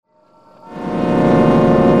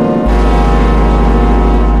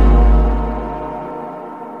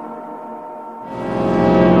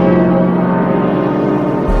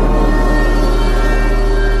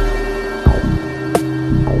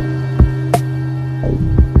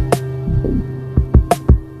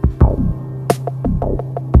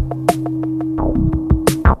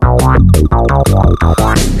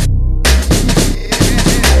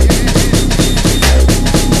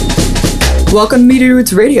Welcome to Media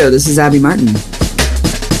Roots Radio. This is Abby Martin.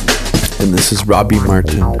 And this is Robbie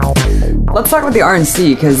Martin. Let's talk about the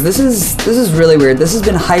RNC, because this is really weird. This has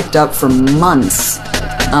been hyped up for months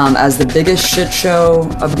as the biggest shit show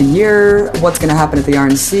of the year. What's going to happen at the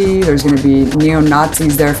RNC? There's going to be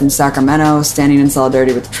neo-Nazis there from Sacramento standing in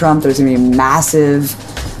solidarity with Trump. There's going to be massive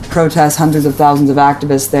protests, hundreds of thousands of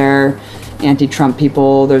activists there, anti-Trump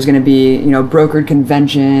people. There's going to be, brokered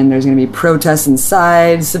convention. There's going to be protests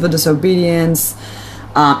inside, civil disobedience.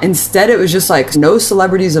 Instead, it was just like no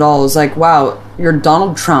celebrities at all. It was like, wow, you're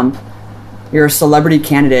Donald Trump. You're a celebrity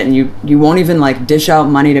candidate, and you won't even like dish out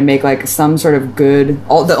money to make like some sort of good.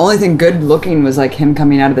 The only thing good looking was like him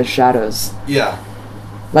coming out of the shadows. Yeah.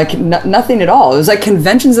 Like nothing at all. It was like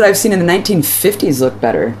conventions that I've seen in the 1950s look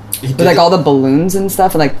better. With like all the balloons and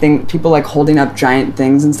stuff, and like people like holding up giant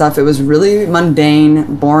things and stuff. It was really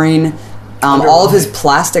mundane, boring. All of his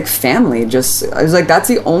plastic family I was like, that's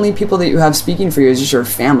the only people that you have speaking for you is just your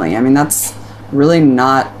family. I mean, that's really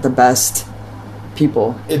not the best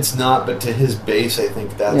people. It's not, but to his base, I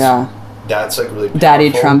think that's like really powerful.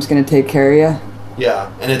 Daddy Trump's gonna take care of you.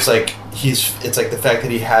 Yeah, and it's like it's like the fact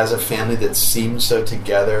that he has a family that seems so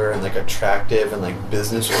together and like attractive and like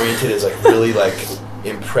business oriented is like really like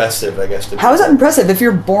impressive, I guess. How is that impressive? If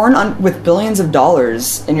you're born with billions of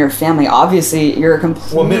dollars in your family, obviously you're a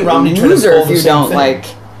complete loser if you don't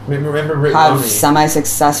have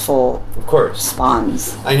semi-successsul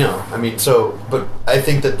spawns. I know. I mean, but I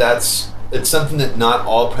think it's something that not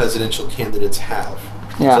all presidential candidates have.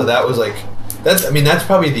 Yeah. So that was like, that's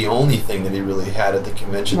probably the only thing that he really had at the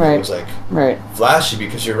convention that was like flashy,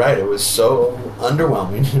 because you're right, it was so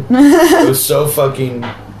underwhelming. It was so fucking,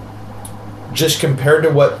 just compared to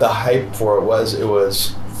what the hype for it was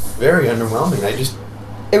very underwhelming.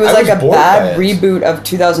 It was like a bad reboot of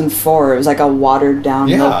 2004. It was like a watered down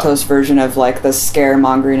milquetoast version of like the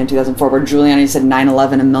scaremongering in 2004 where Giuliani said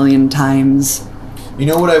 9/11 a million times. You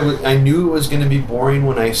know what? I knew it was going to be boring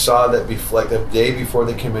when I saw that like the day before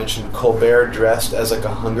the convention, Colbert dressed as like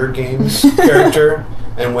a Hunger Games character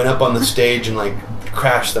and went up on the stage and like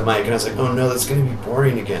crashed the mic, and I was like, oh no, that's going to be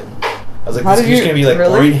boring again. I was like, this is going to be like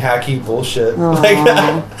boring, hacky bullshit.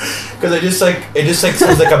 Because it just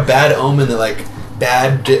seems like a bad omen that like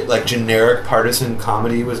bad like generic partisan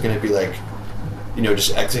comedy was going to be like,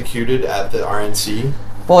 just executed at the RNC.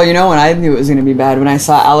 Well, when I knew it was going to be bad, when I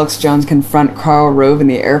saw Alex Jones confront Karl Rove in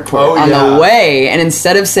the airport the way, and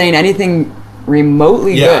instead of saying anything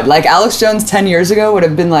remotely good, like Alex Jones 10 years ago would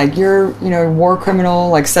have been like, you're, war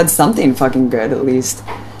criminal, like said something fucking good at least.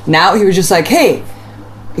 Now he was just like, hey,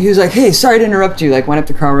 sorry to interrupt you, like went up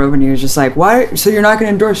to Karl Rove and he was just like, why, so you're not going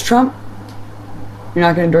to endorse Trump? You're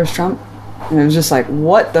not going to endorse Trump? And it was just like,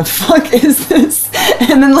 what the fuck is this?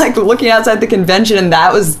 And then like looking outside the convention, and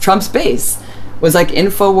that was Trump's base. Was like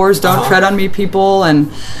InfoWars, don't tread on me, people,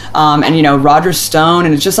 and Roger Stone,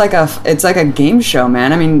 and it's just like a game show,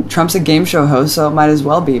 man. I mean, Trump's a game show host, so it might as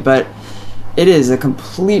well be, but it is a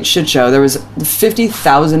complete shit show. There was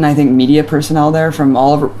 50,000, I think, media personnel there from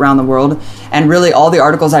all around the world, and really all the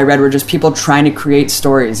articles I read were just people trying to create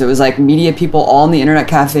stories. It was like media people all in the internet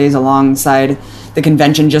cafes alongside the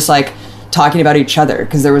convention, just like talking about each other,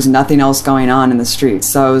 because there was nothing else going on in the streets.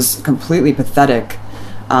 So it was completely pathetic.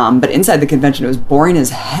 But inside the convention, it was boring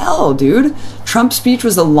as hell, dude. Trump's speech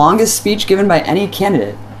was the longest speech given by any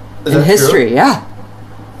candidate in history. True? Yeah.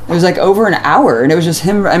 It was like over an hour, and it was just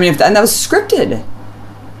him. I mean, and that was scripted.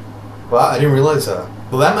 Wow, I didn't realize that.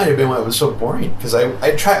 Well, that might have been why it was so boring, because I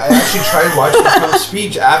actually tried watching Trump's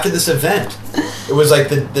speech after this event. It was like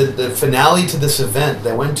the finale to this event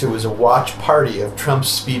that I went to was a watch party of Trump's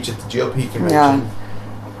speech at the GOP convention. Yeah.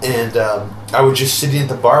 And I was just sitting at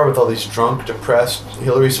the bar with all these drunk, depressed,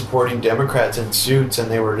 Hillary-supporting Democrats in suits,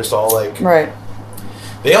 and they were just all like... Right.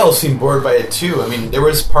 They all seemed bored by it, too. I mean, there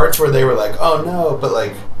was parts where they were like, oh, no, but,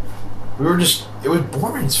 like, we were just... It was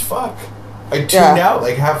boring as fuck. I tuned out,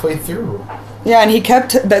 like, halfway through. Yeah, and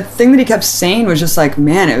the thing that he kept saying was just like,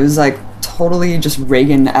 man, it was, like, totally just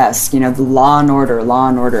Reagan-esque, the law and order. He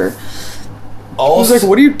was like,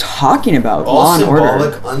 what are you talking about? Law and order. All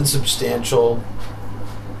symbolic, unsubstantial...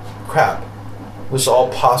 crap. It was all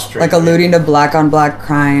posturing. Like alluding to black on black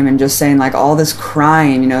crime and just saying like all this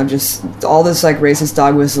crime, just all this like racist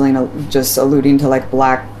dog whistling, just alluding to like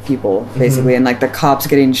black people basically, and like the cops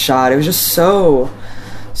getting shot. It was just so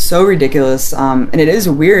ridiculous. And it is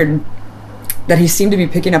weird that he seemed to be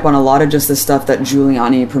picking up on a lot of just the stuff that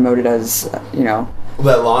Giuliani promoted as,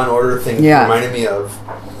 that Law and Order thing reminded me of.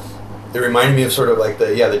 It reminded me of sort of like the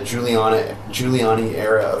Giuliani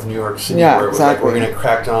era of New York City, where it was like we're going to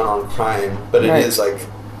crack down on crime, but it is like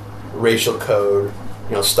racial code,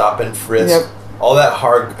 stop and frisk, all that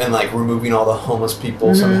hard, and like removing all the homeless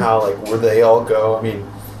people somehow, like where they all go. I mean,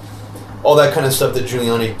 all that kind of stuff that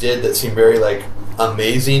Giuliani did that seemed very like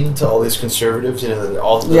amazing to all these conservatives. That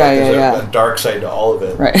also there's a dark side to all of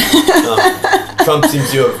it. Right. Trump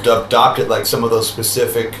seems to have adopted like some of those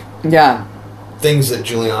specific things that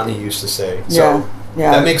Giuliani used to say. So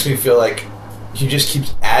that makes me feel like he just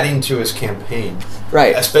keeps adding to his campaign.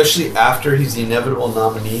 Right. Especially after he's the inevitable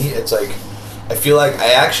nominee. It's like, I feel like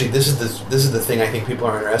this is the thing I think people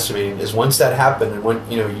are underestimating, is once that happened and when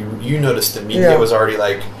you noticed the media was already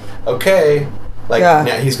like, okay, like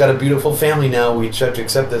now he's got a beautiful family now, we have to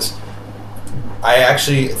accept this. I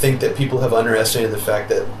actually think that people have underestimated the fact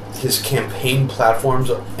that his campaign platforms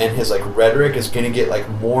and his like rhetoric is going to get like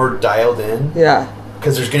more dialed in. Yeah.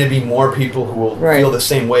 Because there's going to be more people who will feel the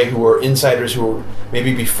same way, who are insiders who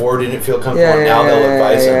maybe before didn't feel comfortable, and now they'll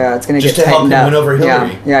advise him. Yeah, it's going to just get to help him win over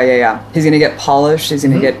Hillary. Yeah. He's going to get polished. He's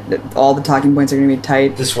going to get all the talking points are going to be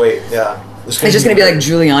tight. Just wait. Yeah. It's just going to be like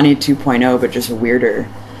Giuliani 2.0, but just weirder.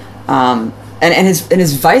 And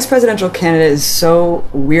his vice presidential candidate is so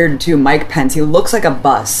weird too. Mike Pence. He looks like a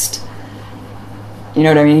bust. You know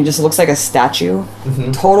what I mean? He just looks like a statue.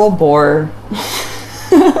 Total bore.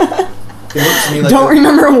 Like don't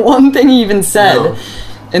remember one thing he even said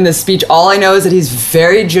in the speech. All I know is that he's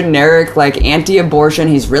very generic, like anti-abortion.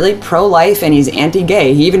 He's really pro-life and he's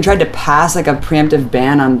anti-gay. He even tried to pass like a preemptive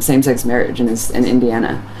ban on same-sex marriage in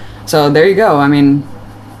Indiana. So there you go. I mean,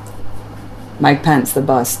 Mike Pence, the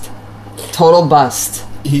bust, total bust.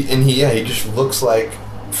 He just looks like.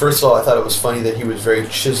 First of all, I thought it was funny that he was very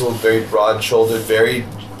chiseled, very broad-shouldered, very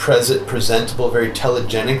presentable, very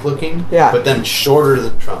telegenic looking. Yeah. But then shorter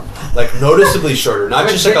than Trump, like noticeably shorter, not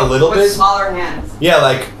just like a little bit. Smaller hands. Yeah,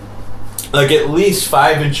 like at least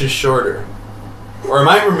 5 inches shorter. Or am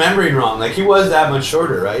I remembering wrong? Like he was that much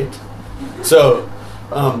shorter, right? So,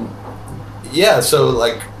 so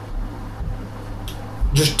like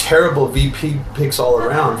just terrible VP picks all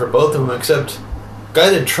around for both of them, except guy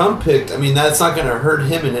that Trump picked. I mean, that's not going to hurt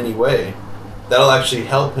him in any way. That'll actually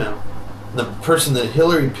help him. The person that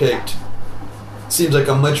Hillary picked seems like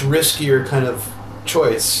a much riskier kind of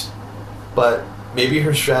choice, but maybe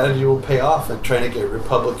her strategy will pay off in trying to get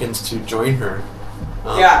Republicans to join her.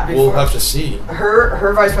 We'll have to see.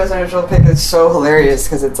 Her vice presidential pick is so hilarious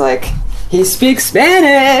because it's like he speaks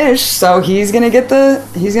Spanish, so he's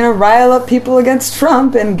gonna rile up people against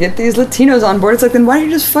Trump and get these Latinos on board. It's like, then why don't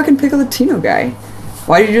you just fucking pick a Latino guy?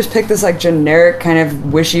 Why did you just pick this like generic kind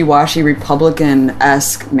of wishy-washy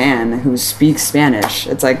Republican-esque man who speaks Spanish?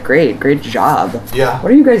 It's like, great job. Yeah.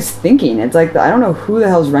 What are you guys thinking? It's like, I don't know who the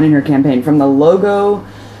hell's running her campaign, from the logo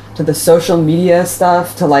to the social media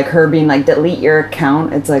stuff to like her being like, delete your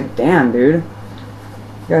account. It's like, damn, dude.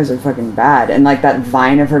 You guys are fucking bad. And like that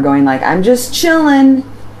vine of her going like, I'm just chilling.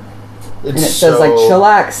 And it says like,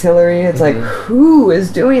 chillax, Hillary. It's like, who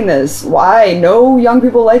is doing this? Why? No young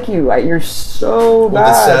people like you. You're so bad. Well,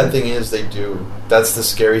 the sad thing is they do. That's the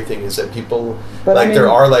scary thing, is that people, there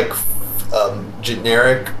are like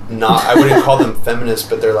generic, I wouldn't call them feminists,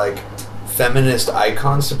 but they're like feminist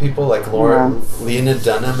icons to people, like Lena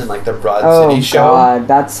Dunham and like the Broad City show. Oh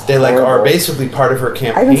God, they like are basically part of her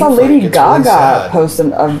campaign. I even saw Lady Gaga post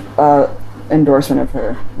an endorsement of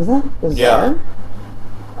her. Was that bizarre? Yeah.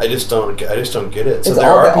 I just don't get it. So they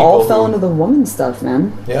all fell into the woman stuff,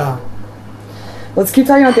 man. Yeah. Let's keep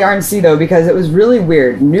talking about the RNC though, because it was really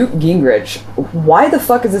weird. Newt Gingrich. Why the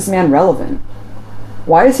fuck is this man relevant?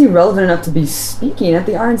 Why is he relevant enough to be speaking at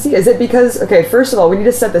the RNC? Is it because, okay, first of all, we need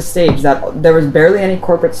to set the stage that there was barely any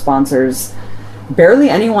corporate sponsors, barely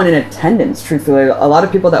anyone in attendance, truthfully. A lot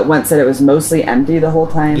of people that went said it was mostly empty the whole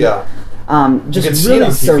time. Yeah. Just really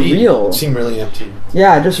surreal. It seemed really empty.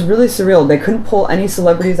 Yeah, just really surreal. They couldn't pull any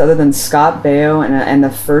celebrities other than Scott Baio and the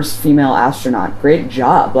first female astronaut. Great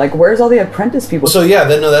job. Like, where's all the Apprentice people? So yeah,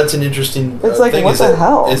 that's an interesting it's like, thing. What the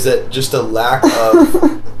hell? Is that just a lack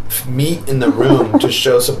of meat in the room to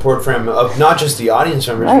show support for him, of not just the audience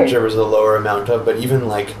members, which there was a lower amount of, but even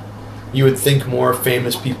like you would think more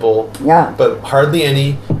famous people, but hardly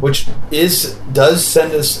any, which does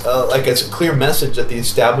send us like it's a clear message that the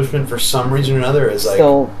establishment, for some reason or another, is like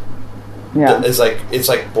it's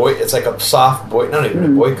like a soft not even a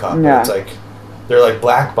boycott, but it's like they're like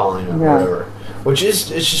blackballing him or whatever, which it's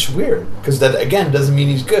just weird, because that again doesn't mean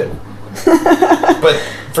he's good. But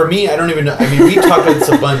for me, I don't even know. I mean, we talked about this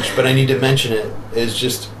a bunch, but I need to mention it. Is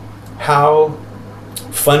just how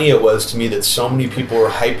funny it was to me that so many people were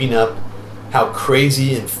hyping up how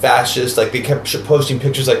crazy and fascist, like they kept posting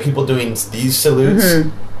pictures like people doing these salutes.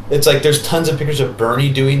 It's like there's tons of pictures of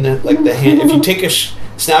Bernie doing the hand. If you take a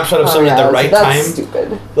snapshot of someone at the right time,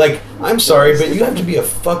 stupid. Like, I'm sorry, but you have to be a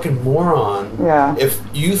fucking moron if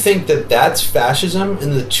you think that that's fascism,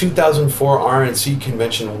 and the 2004 RNC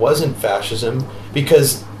convention wasn't fascism,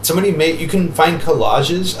 because you can find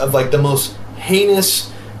collages of like the most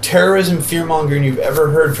heinous terrorism fear-mongering you've ever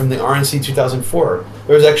heard from the RNC 2004.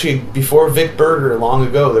 There was actually, before Vic Berger long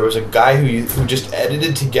ago, there was a guy who just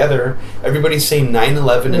edited together everybody saying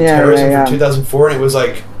 9/11 and terrorism from 2004,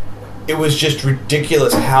 and it was just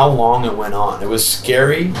ridiculous how long it went on. It was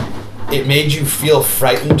scary. It made you feel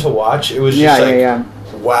frightened to watch. It was just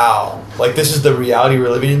wow. Like, this is the reality we're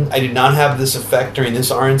living in. I did not have this effect during this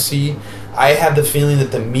RNC. I had the feeling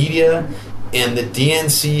that the media and the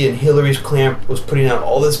DNC and Hillary's clamp was putting out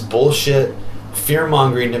all this bullshit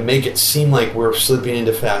fear-mongering to make it seem like we're slipping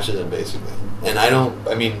into fascism, basically. And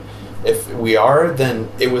if we are, then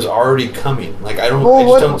it was already coming. Like, I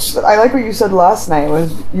like what you said last night,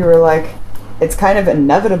 was you were like, it's kind of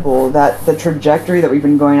inevitable that the trajectory that we've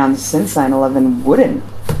been going on since 9/11 wouldn't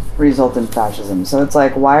result in fascism. So it's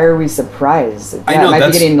like, why are we surprised? It might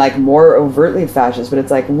be getting like more overtly fascist, but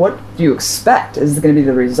it's like, what do you expect is going to be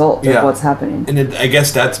the result of what's happening? And I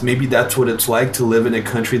guess that's what it's like to live in a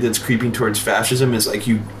country that's creeping towards fascism. Is like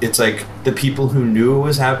it's like the people who knew it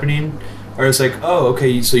was happening are it's like, oh,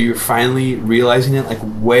 okay, so you're finally realizing it like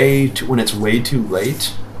when it's way too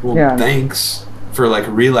late. Well, thanks for like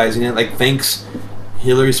realizing it. Like, thanks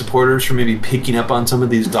Hillary supporters for maybe picking up on some of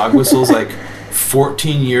these dog whistles like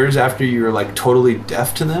 14 years after you're like totally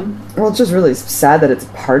deaf to them. Well, it's just really sad that it's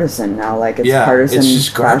partisan now. Like, it's partisan it's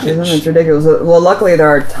just fascism. garbage. It's ridiculous. Well, luckily there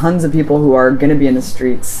are tons of people who are going to be in the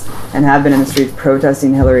streets and have been in the streets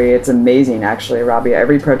protesting Hillary. It's amazing, actually, Robbie.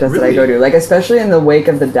 Every protest that I go to, like, especially in the wake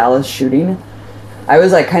of the Dallas shooting, I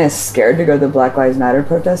was like kind of scared to go to the Black Lives Matter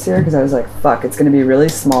protest here, because I was like, fuck, it's going to be really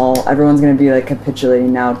small. Everyone's going to be like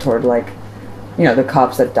capitulating now toward like, you know, the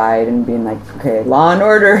cops that died and being like, okay, law and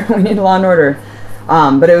order, we need law and order.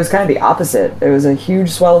 But it was kind of the opposite. It was a huge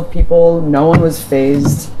swell of people. No one was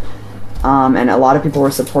fazed. And a lot of people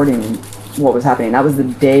were supporting what was happening. That was the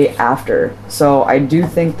day after. So I do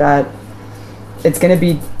think that it's going to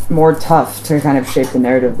be more tough to kind of shape the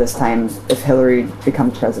narrative this time if Hillary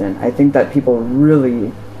becomes president. I think that people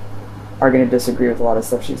really are going to disagree with a lot of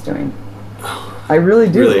stuff she's doing. I really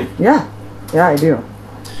do. Really? Yeah, I do.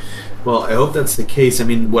 Well, I hope that's the case. I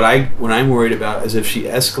mean, what I'm worried about is if she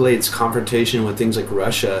escalates confrontation with things like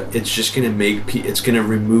Russia, it's just going to it's going to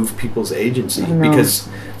remove people's agency. Because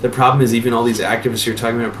the problem is, even all these activists you're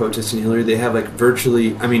talking about protesting Hillary, they have like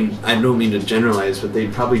virtually, I mean, I don't mean to generalize, but they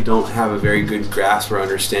probably don't have a very good grasp or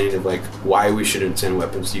understanding of like why we shouldn't send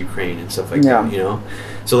weapons to Ukraine and stuff like that, you know?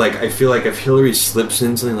 So like, I feel like if Hillary slips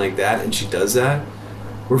in something like that and she does that,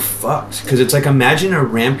 we're fucked. Because it's like, imagine a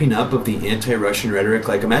ramping up of the anti-Russian rhetoric.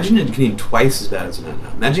 Like, imagine it getting twice as bad as it is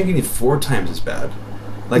now. Imagine getting 4 times as bad.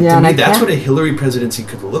 Like, to me, that's what a Hillary presidency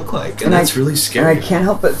could look like. And that's really scary. And I can't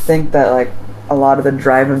help but think that, like, a lot of the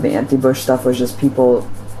drive of the anti-Bush stuff was just people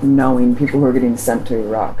knowing people who are getting sent to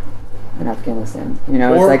Iraq and Afghanistan. You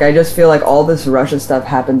know, it's like, I just feel like all this Russia stuff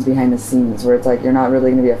happens behind the scenes, where it's like, you're not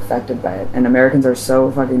really going to be affected by it. And Americans are so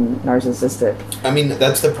fucking narcissistic. I mean,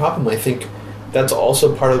 that's the problem. I think that's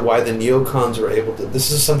also part of why the neocons were able to... This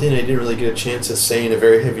is something I didn't really get a chance to say in a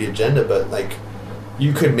very heavy agenda, but like,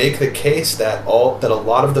 you could make the case that a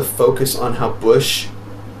lot of the focus on how Bush,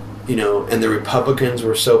 you know, and the Republicans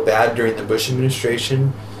were so bad during the Bush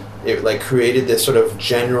administration, it like created this sort of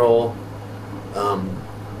general,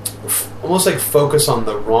 almost like focus on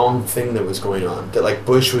the wrong thing that was going on. That like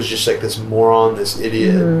Bush was just like this moron, this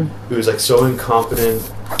idiot who was like so incompetent.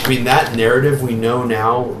 I mean, that narrative we know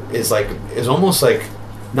now is almost like,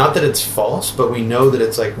 not that it's false, but we know that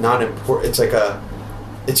it's like not important. It's like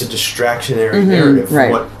it's a distractionary narrative.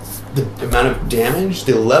 Right. What the amount of damage,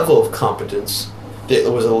 the level of competence that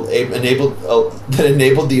was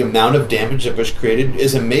enabled the amount of damage that Bush created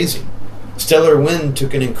is amazing. Stellar Wind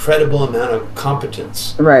took an incredible amount of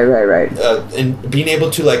competence. Right. And being able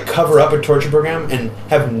to like cover up a torture program and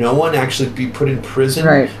have no one actually be put in prison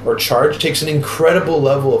or charged takes an incredible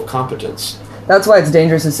level of competence. That's why it's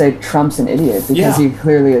dangerous to say Trump's an idiot, because he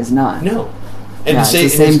clearly is not. No. And to say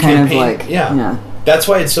it's the same kind of like... That's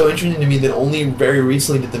why it's so interesting to me that only very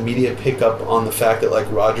recently did the media pick up on the fact that like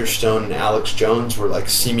Roger Stone and Alex Jones were like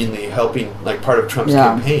seemingly helping, like part of Trump's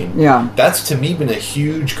campaign. Yeah. That's to me been a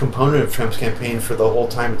huge component of Trump's campaign for the whole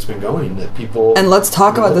time it's been going, that people... And let's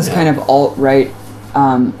talk about this kind of alt-right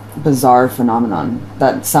bizarre phenomenon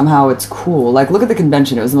that somehow it's cool. Like, look at the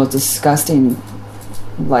convention. It was the most disgusting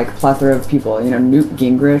like plethora of people. You know, Newt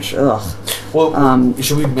Gingrich. Ugh. Well,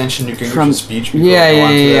 should we mention Newt Gingrich's speech?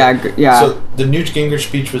 Yeah. So the Newt Gingrich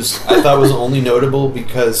speech I thought was only notable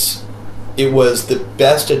because it was the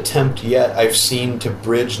best attempt yet I've seen to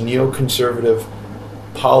bridge neoconservative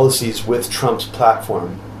policies with Trump's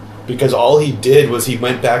platform. Because all he did was he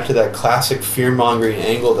went back to that classic fear-mongering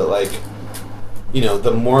angle that, like, you know,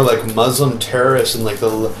 the more like Muslim terrorists and like the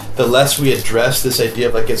less we address this idea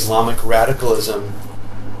of like Islamic radicalism,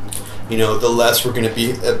 you know, the less we're going to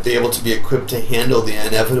be able to be equipped to handle the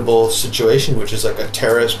inevitable situation, which is like a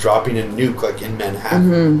terrorist dropping a nuke like in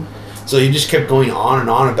Manhattan. So he just kept going on and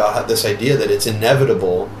on about how this idea that it's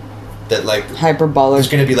inevitable, that like hyperbolic, there's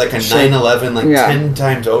going to be like a 9/11 like 10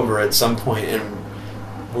 times over at some point, and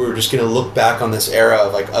we're just going to look back on this era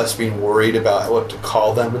of like us being worried about what to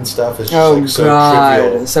call them and stuff. It's just like so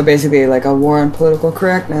trivial. So basically like a war on political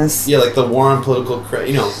correctness. Yeah, like the war on political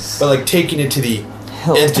you know, but like taking it to the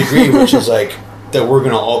nth degree, which is like that we're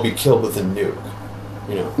going to all be killed with a nuke,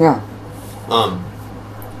 you know. Yeah.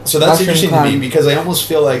 So that's interesting to me because I almost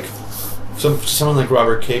feel like someone like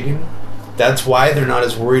Robert Kagan, that's why they're not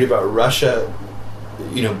as worried about Russia,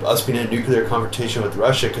 you know, us being in a nuclear confrontation with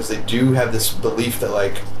Russia, because they do have this belief that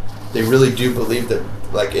like they really do believe that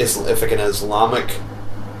like if like an Islamic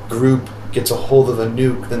group gets a hold of a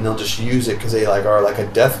nuke, then they'll just use it because they like are like a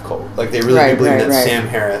death cult. Like they really do believe in that Sam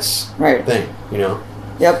Harris thing, you know.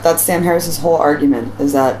 Yep, that's Sam Harris's whole argument,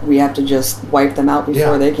 is that we have to just wipe them out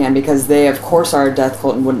before they can, because they, of course, are a death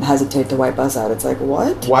cult and wouldn't hesitate to wipe us out. It's like,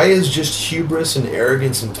 what? Why is just hubris and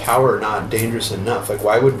arrogance and power not dangerous enough? Like,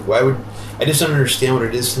 why would I just don't understand what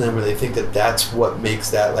it is to them, where they think that that's what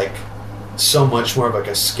makes that, like, so much more of, like,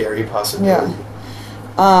 a scary possibility.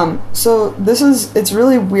 Yeah. So it's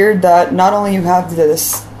really weird that not only you have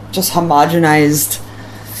this just homogenized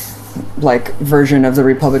like version of the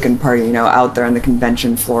Republican Party, you know, out there on the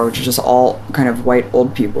convention floor, which is just all kind of white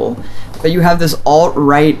old people, but you have this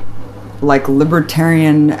alt-right, like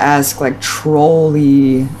libertarian-esque, like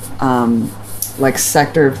trolly, like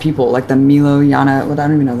sector of people, like the Milo Yana, I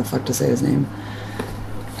don't even know the fuck to say his name.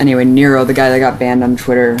 Anyway, Nero, the guy that got banned on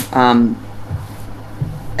Twitter, and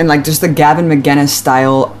like just the Gavin McInnes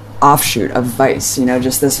style offshoot of Vice, you know,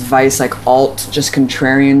 just this Vice like alt, just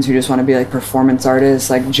contrarians who just want to be like performance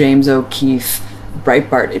artists, like James O'Keefe,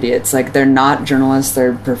 Breitbart idiots. Like they're not journalists,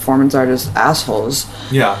 they're performance artist assholes.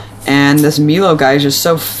 Yeah. And this Milo guy is just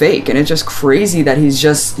so fake, and it's just crazy that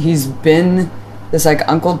he's been this like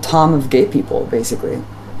Uncle Tom of gay people, basically.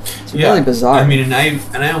 It's really bizarre. I mean, and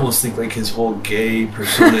I almost think like his whole gay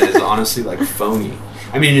persona is honestly like phony.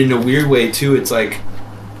 I mean, in a weird way too. It's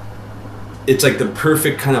like the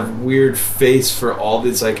perfect kind of weird face for all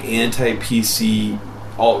these like anti-PC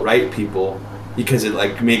alt-right people, because it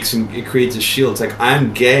like it creates a shield. It's like,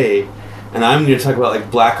 I'm gay and I'm going to talk about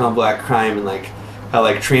like black on black crime and like how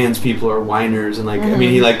like trans people are whiners and like I mean,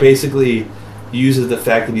 he like basically uses the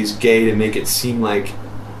fact that he's gay to make it seem like,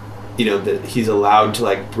 you know, that he's allowed to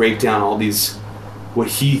like break down all these what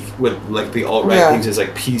like the alt-right thinks is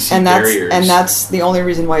like PC barriers. And that's the only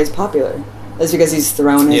reason why he's popular. Is because he's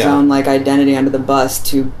thrown his own like identity under the bus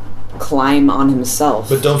to climb on himself.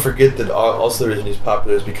 But don't forget that also the reason he's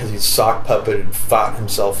popular is because he's sock puppeted and fought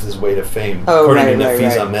himself his way to fame. According to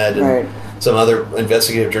Nafeez Ahmed and some other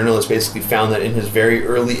investigative journalists, basically found that in his very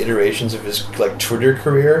early iterations of his like Twitter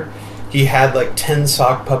career, he had like 10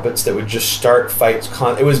 sock puppets that would just start fights.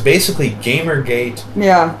 It was basically Gamergate.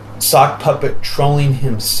 Yeah. Sock puppet trolling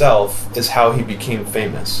himself is how he became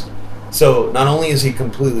famous. So not only is he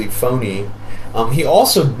completely phony, he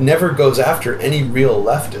also never goes after any real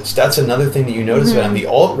leftist. That's another thing that you notice about him. The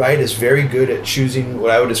alt-right is very good at choosing what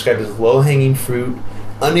I would describe as low-hanging fruit,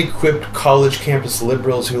 unequipped college campus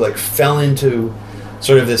liberals who like fell into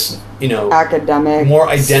sort of this, you know, academic, more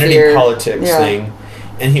identity politics thing.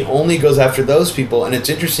 And he only goes after those people. And it's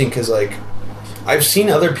interesting because like I've seen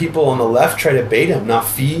other people on the left try to bait him,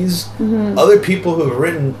 Nafeez, other people who have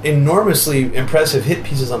written enormously impressive hit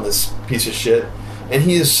pieces on this piece of shit. And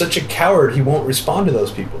he is such a coward, he won't respond to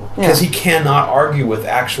those people. Because he cannot argue with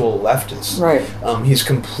actual leftists. Right. He's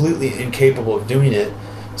completely incapable of doing it.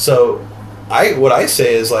 So what I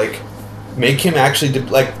say is, like, make him actually,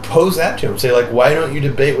 pose that to him. Say, like, why don't you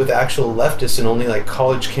debate with actual leftists and only, like,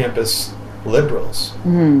 college campus liberals?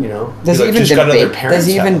 You know? Does he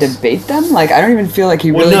even debate them? Like, I don't even feel like he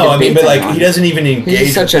really debates them. He doesn't even engage.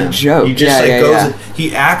 He's such a joke. He just goes.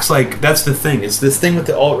 He acts like that's the thing. It's this thing with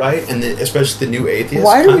the alt-right and especially the new atheists.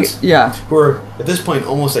 Why do we? Who are at this point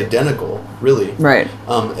almost identical, really. Right.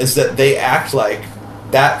 Is that they act like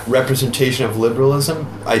that representation of liberalism,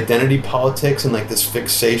 identity politics, and like this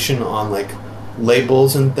fixation on like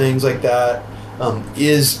labels and things like that.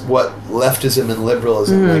 is what leftism and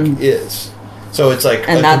liberalism like is. So it's like,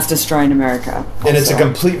 and that's destroying America. Also. And it's a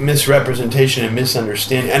complete misrepresentation and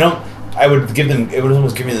misunderstanding. I would give them. It would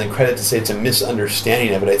almost give me the credit to say it's a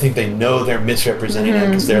misunderstanding of it. I think they know they're misrepresenting it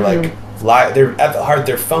because they're like they're at the heart.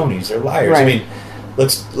 They're phonies. They're liars. Right. I mean,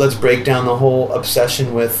 let's break down the whole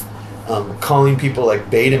obsession with calling people like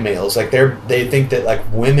beta males. Like they think that like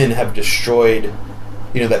women have destroyed.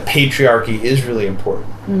 That patriarchy is really important.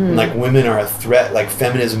 And like women are a threat. Like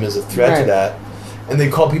feminism is a threat to that. And they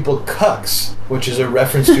call people cucks, which is a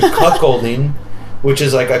reference to cuckolding, which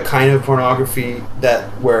is like a kind of pornography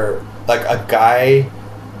where like a guy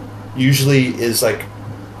usually is like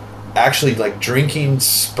actually like drinking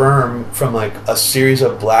sperm from like a series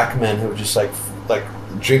of black men who just like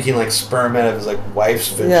drinking like sperm out of his like wife's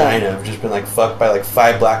vagina, have just been like fucked by like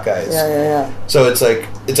 5 black guys. So it's like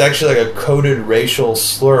it's actually like a coded racial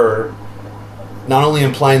slur. Not only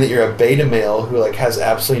implying that you're a beta male who like has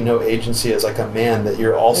absolutely no agency as like a man, that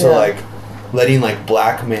you're also like letting like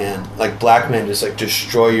black men just like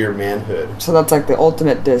destroy your manhood. So that's like the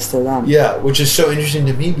ultimate diss to them. Yeah, which is so interesting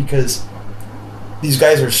to me because these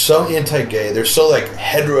guys are so anti-gay. They're so like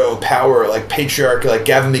hetero power, like patriarchy. Like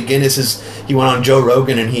Gavin McInnes he went on Joe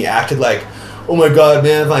Rogan and he acted like, oh my god,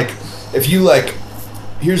 man, like if you like,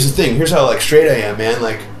 here's the thing, here's how like straight I am, man.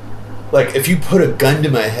 Like if you put a gun to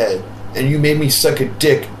my head and you made me suck a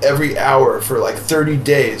dick every hour for like 30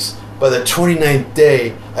 days, by the 29th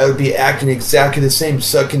day, I would be acting exactly the same,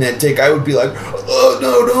 sucking that dick. I would be like, oh,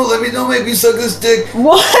 no, don't make me suck this dick.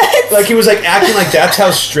 What? Like, he was like acting like that's how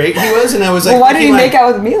straight he was, and I was like... Well, why did he make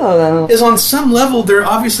out with Milo, though? Is on some level, they're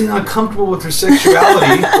obviously not comfortable with their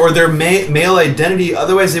sexuality or their male identity.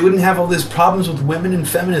 Otherwise, they wouldn't have all these problems with women and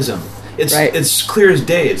feminism. It's clear as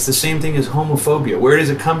day. It's the same thing as homophobia. Where does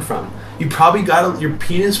it come from? Your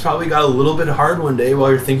penis probably got a little bit hard one day while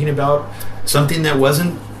you're thinking about something that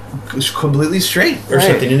wasn't completely straight or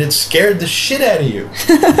something, and it scared the shit out of you.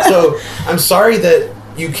 So I'm sorry that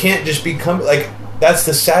you can't just become like, that's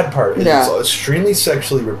the sad part. It's extremely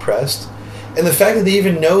sexually repressed, and the fact that they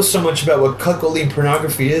even know so much about what cuckolding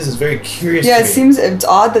pornography is very curious to me. It's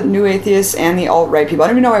odd that new atheists and the alt-right people, I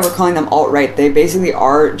don't even know why we're calling them alt-right, they basically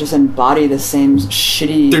are just embody the same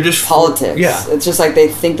shitty politics. It's just like they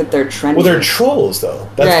think that they're trendy. Well, they're trolls though.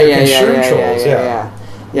 That's their trolls.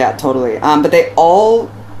 Yeah, totally. But they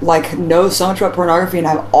all like know so much about pornography and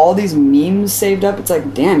have all these memes saved up. It's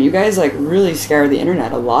like, damn, you guys like really scare the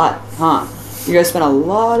internet a lot, huh? You guys spend a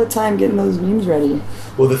lot of time getting those memes ready.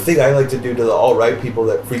 Well, the thing I like to do to the alt-right people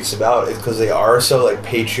that freaks them out is because they are so like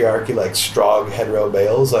patriarchy, like strong hetero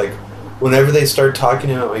males. Like whenever they start talking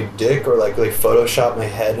about my dick or like they Photoshop my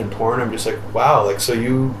head in porn, I'm just like, wow, like so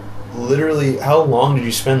you literally, how long did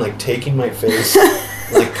you spend like taking my face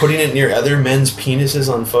like putting it near other men's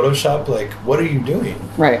penises on Photoshop? Like, what are you doing?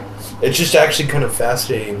 Right. It's just actually kind of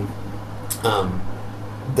fascinating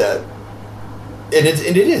that, and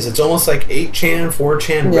it is. It's almost like 8chan,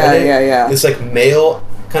 4chan, Reddit. Yeah. It's like male,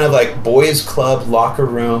 kind of like boys' club, locker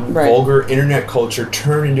room, vulgar internet culture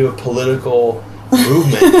turned into a political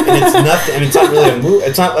movement, and it's nothing. And it's not really a move.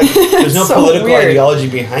 It's not like there's no so political ideology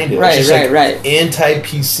behind it. It's just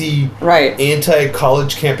anti-PC,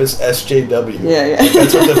 anti-college campus SJW. Yeah. Like,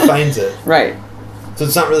 that's what defines it. Right. So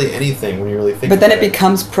it's not really anything when you really think. But then it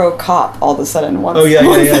becomes pro-cop all of a sudden. Once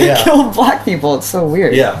they kill black people. It's so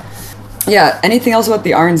weird. Yeah. Anything else about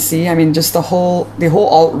the RNC? I mean, just the whole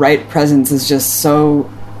alt-right presence is just so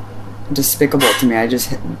despicable to me.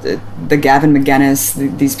 The Gavin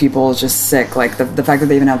McInnes, these people is just sick. Like the fact that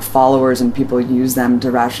they even have followers and people use them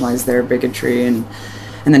to rationalize their bigotry and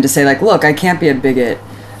then to say like, look, I can't be a bigot.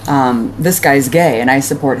 This guy's gay and I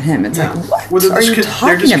support him. It's like, what are you talking about?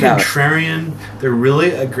 They're just contrarian. They're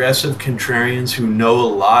really aggressive contrarians who know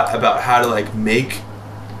a lot about how to like make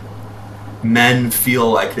men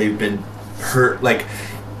feel like they've been hurt. Like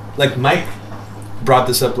Mike brought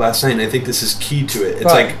this up last night, and I think this is key to it. It's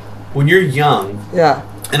like when you're young,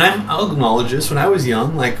 and I'll acknowledge this. When I was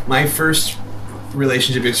young, like my first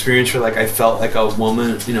relationship experience where like I felt like a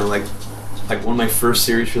woman, you know, like one of my first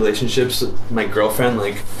serious relationships with my girlfriend,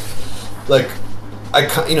 I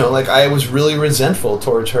was really resentful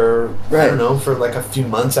towards her. I don't know, for like a few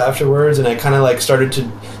months afterwards, and I kind of like started to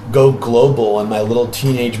go global in my little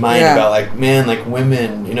teenage mind about like, man, like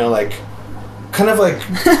women, you know, like kind of like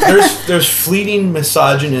there's fleeting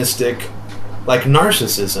misogynistic like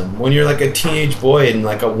narcissism when you're like a teenage boy and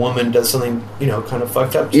like a woman does something, you know, kind of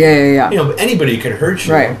fucked up to you. You know, anybody could hurt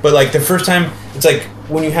you, but like the first time, it's like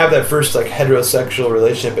when you have that first like heterosexual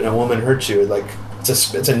relationship and a woman hurts you, like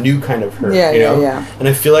it's a new kind of hurt, you know? And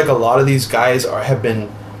I feel like a lot of these guys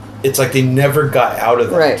it's like they never got out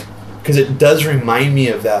of that. because it does remind me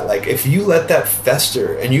of that. Like, if you let that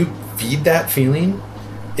fester and you feed that feeling,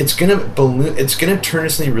 it's gonna balloon. It's gonna turn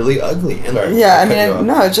into something really ugly. And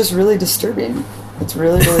no, it's just really disturbing. It's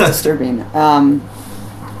really, really disturbing.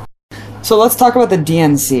 So let's talk about the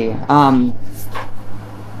DNC.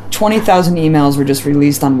 20,000 emails were just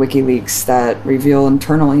released on WikiLeaks that reveal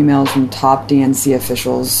internal emails from top DNC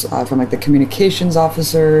officials, from like the communications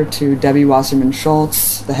officer to Debbie Wasserman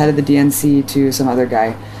Schultz, the head of the DNC, to some other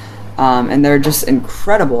guy. And they're just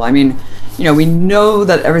incredible. I mean, you know, we know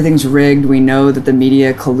that everything's rigged. We know that the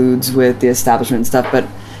media colludes with the establishment and stuff, but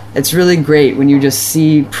it's really great when you just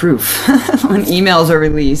see proof when emails are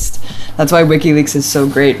released. That's why WikiLeaks is so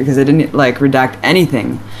great, because they didn't like redact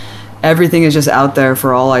anything. Everything is just out there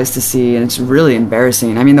for all eyes to see, and it's really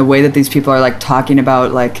embarrassing. I mean, the way that these people are like talking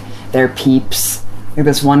about like their peeps. Like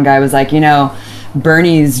this one guy was like, you know,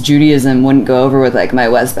 Bernie's Judaism wouldn't go over with like my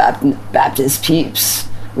West Baptist peeps.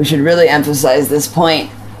 We should really emphasize this point.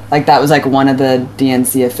 Like that was like one of the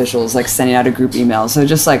DNC officials like sending out a group email. So it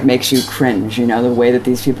just like makes you cringe, you know, the way that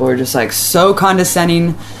these people are just like so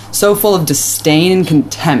condescending, so full of disdain and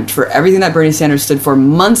contempt for everything that Bernie Sanders stood for.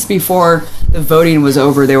 Months before the voting was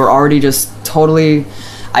over, they were already just totally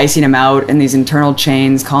icing him out in these internal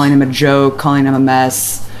chains, calling him a joke, calling him a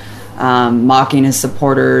mess, mocking his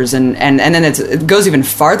supporters. And then it goes even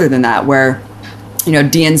farther than that, where, you know,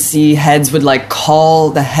 DNC heads would like call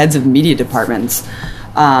the heads of media departments.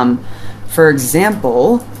 For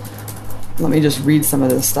example, let me just read some of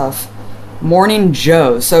this stuff. Morning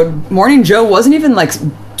Joe. So Morning Joe wasn't even like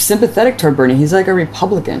sympathetic toward Bernie. He's like a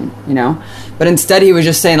Republican, you know, but instead he was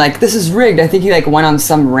just saying like, this is rigged. I think he like went on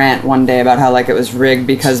some rant one day about how like it was rigged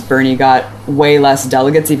because Bernie got way less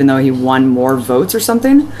delegates, even though he won more votes or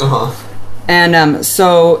something. And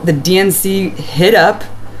so the DNC hit up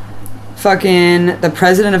fucking the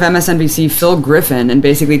president of MSNBC, Phil Griffin, and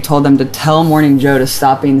basically told them to tell Morning Joe to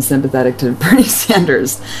stop being sympathetic to Bernie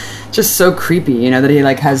Sanders. Just so creepy, you know, that he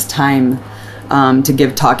like has time to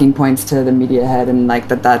give talking points to the media head, and like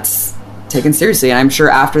that's taken seriously. And I'm sure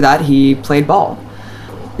after that he played ball.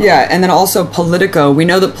 Yeah, and then also Politico. We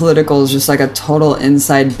know that Politico is just like a total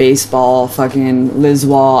inside baseball fucking Liz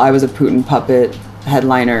Wall, I was a Putin puppet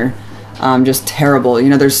headliner. Just terrible. You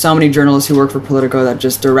know, there's so many journalists who work for Politico that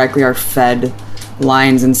just directly are fed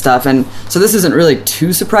lines and stuff. And so this isn't really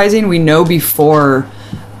too surprising. We know before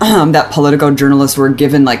that Politico journalists were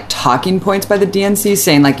given like talking points by the DNC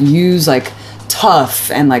saying like use like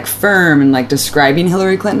tough and like firm and like describing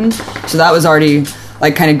Hillary Clinton. So that was already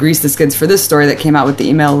like kind of greased the skids for this story that came out with the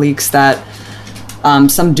email leaks that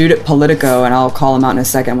some dude at Politico, and I'll call him out in a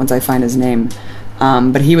second once I find his name,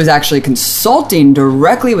 but he was actually consulting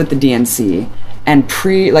directly with the DNC and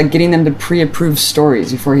getting them to pre-approve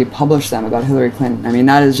stories before he published them about Hillary Clinton. I mean,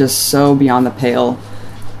 that is just so beyond the pale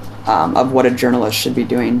of what a journalist should be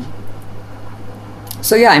doing.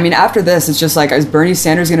 So yeah, I mean, after this, it's just like, is Bernie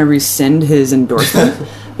Sanders going to rescind his endorsement?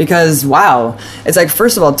 Because, wow, it's like,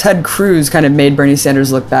 first of all, Ted Cruz kind of made Bernie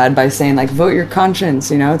Sanders look bad by saying, like, vote your conscience,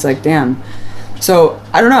 you know? It's like, damn. So,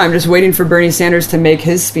 I don't know, I'm just waiting for Bernie Sanders to make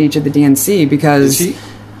his speech at the DNC, because... Is he?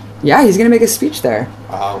 Yeah, he's going to make a speech there.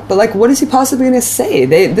 Wow. But, like, what is he possibly going to say?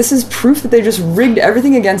 This is proof that they just rigged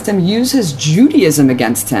everything against him, used his Judaism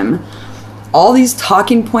against him. All these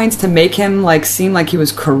talking points to make him, like, seem like he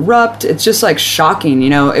was corrupt. It's just, like, shocking, you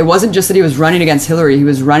know? It wasn't just that he was running against Hillary. He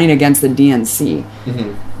was running against the DNC.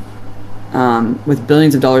 With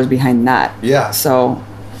billions of dollars behind that. Yeah. So...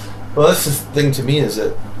 Well, that's the thing to me, is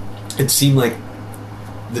that it seemed like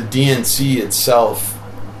the DNC itself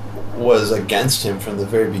was against him from the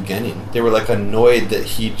very beginning. They were, like, annoyed that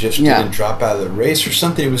he just didn't drop out of the race or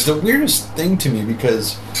something. It was the weirdest thing to me,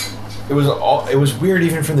 because... It was weird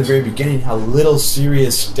even from the very beginning how little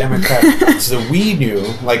serious Democrats that we knew,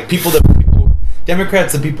 like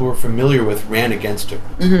Democrats that people were familiar with, ran against him.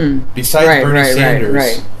 Mm-hmm. Besides Bernie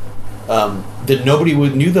Sanders, that nobody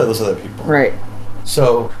knew those other people. Right.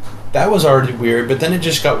 So that was already weird, but then it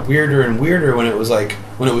just got weirder and weirder when it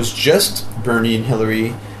was just Bernie and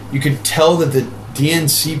Hillary. You could tell that the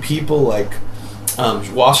DNC people, like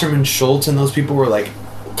Wasserman Schultz and those people, were like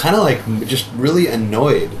kind of like just really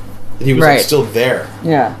annoyed that he was like, still there.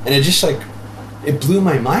 Yeah. And it just like, it blew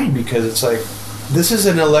my mind, because it's like, this is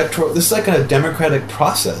like a democratic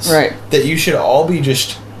process that you should all be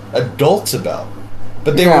just adults about.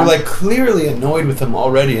 But they were like clearly annoyed with him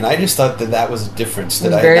already, and I just thought that was a difference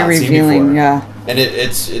that I had not seen before. Yeah. And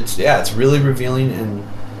it's really revealing and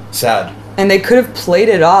sad. And they could have played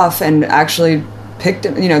it off and actually picked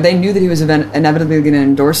him. You know, they knew that he was inevitably going to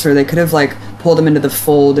endorse her. They could have like pulled him into the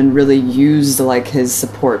fold and really used like his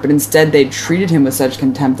support, but instead they treated him with such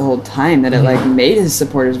contempt the whole time that it like made his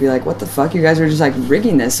supporters be like, what the fuck, you guys are just like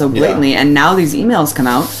rigging this so blatantly. And now these emails come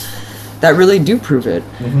out that really do prove it.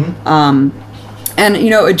 And you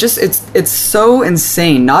know, it's so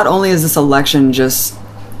insane. Not only is this election just,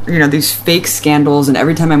 you know, these fake scandals, and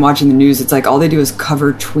every time I'm watching the news, it's like all they do is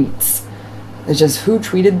cover tweets. It's just, who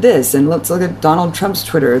tweeted this, and let's look at Donald Trump's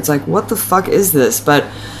Twitter. It's like, what the fuck is this? But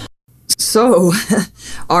so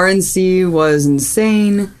RNC was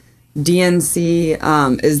insane.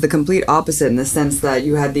 DNC is the complete opposite, in the sense that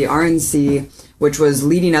you had the RNC, which was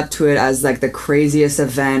leading up to it as like the craziest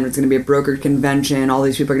event. It's going to be a brokered convention. All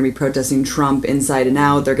these people are going to be protesting Trump inside and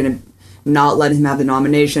out. They're going to not let him have the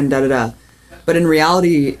nomination, da-da-da. But in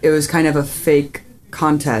reality, it was kind of a fake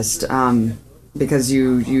contest, because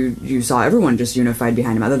you saw everyone just unified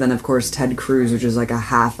behind him, other than, of course, Ted Cruz, which is like a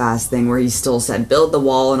half-assed thing where he still said, build the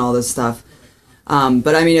wall and all this stuff.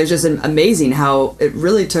 But I mean, it was just amazing how it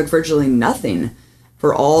really took virtually nothing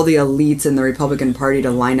for all the elites in the Republican Party to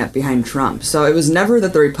line up behind Trump. So it was never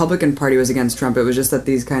that the Republican Party was against Trump. It was just that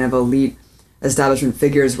these kind of elite establishment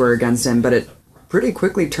figures were against him. But it pretty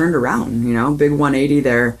quickly turned around, you know, big 180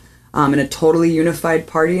 there, and a totally unified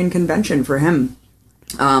party and convention for him.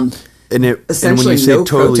 And when you say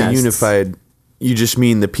totally unified, you just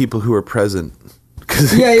mean the people who are present.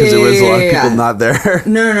 Because there was a lot of people not there.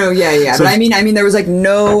 No, So, but I mean, there was like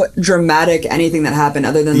no dramatic anything that happened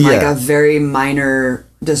other than like a very minor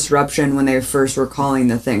disruption when they first were calling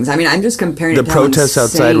the things. I mean, I'm just comparing it to the protests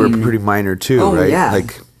outside were pretty minor too, right? Yeah.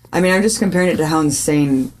 I mean, I'm just comparing it to how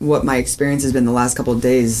insane what my experience has been the last couple of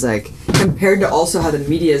days, like compared to also how the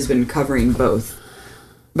media has been covering both.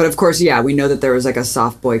 But of course, we know that there was like a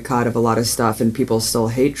soft boycott of a lot of stuff and people still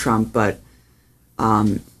hate Trump, but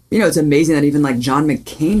you know, it's amazing that even like John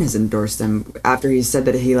McCain has endorsed him after he said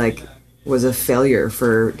that he like was a failure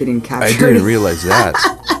for getting captured. I didn't realize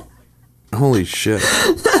that. Holy shit.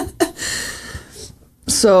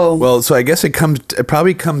 So I guess it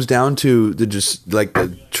probably comes down to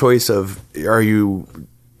the choice of, do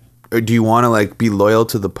you want to like be loyal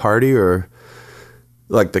to the party or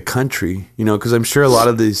like the country, you know, because I'm sure a lot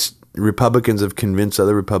of these Republicans have convinced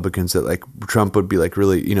other Republicans that like Trump would be like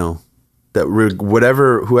really, you know, that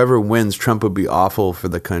whoever wins, Trump would be awful for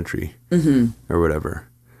the country or whatever.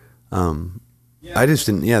 I just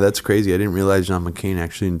didn't. Yeah, that's crazy. I didn't realize John McCain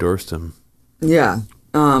actually endorsed him. Yeah,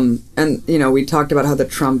 and you know, we talked about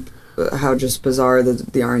how just bizarre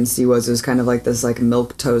the RNC was. It was kind of like this like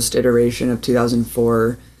milquetoast iteration of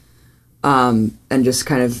 2004, and just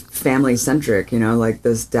kind of family centric. You know, like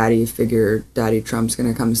this daddy figure, Daddy Trump's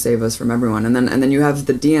gonna come save us from everyone, and then you have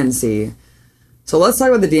the DNC. So let's talk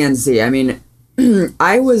about the DNC. I mean,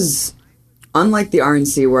 I was, unlike the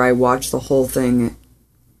RNC, where I watched the whole thing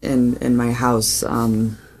in my house.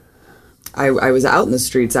 I was out in the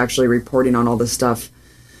streets actually reporting on all the stuff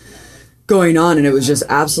going on, and it was just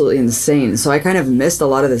absolutely insane. So I kind of missed a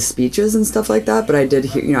lot of the speeches and stuff like that, but I did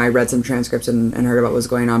hear, you know, I read some transcripts and heard about what was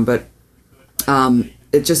going on. But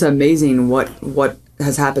it's just amazing what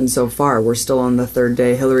has happened so far. We're still on the third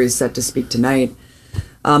day. Hillary's set to speak tonight.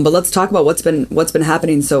 But let's talk about what's been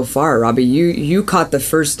happening so far, Robbie. You caught the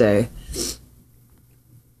first day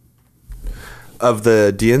of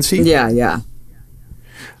the DNC. Yeah.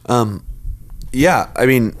 Yeah. I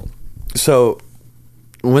mean, so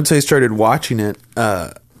once I started watching it,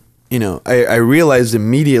 you know, I realized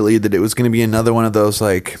immediately that it was going to be another one of those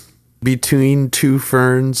like between two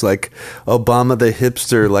ferns, like Obama the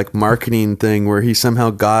hipster, like marketing thing where he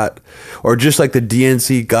somehow got, or just like the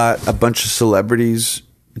DNC got a bunch of celebrities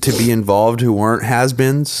to be involved who weren't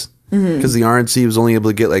has-beens, because the RNC was only able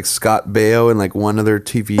to get like Scott Baio and like one other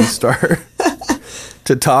TV star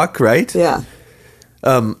to talk, right? Yeah.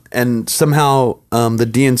 And somehow the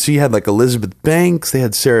DNC had like Elizabeth Banks, they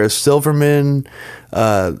had Sarah Silverman,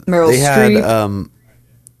 Meryl Streep.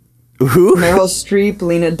 Who? Meryl Streep,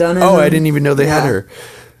 Lena Dunham. Oh, I didn't even know they had her.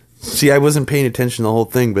 See, I wasn't paying attention to the whole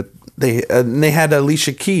thing, but they had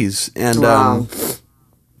Alicia Keys, and wow.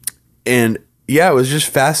 And yeah, it was just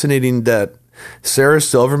fascinating that Sarah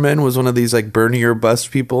Silverman was one of these like Bernie or bust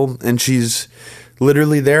people, and she's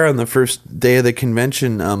literally there on the first day of the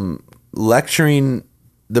convention, lecturing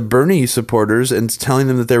the Bernie supporters and telling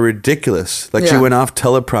them that they're ridiculous. Like she went off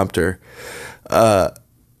teleprompter,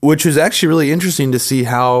 which was actually really interesting to see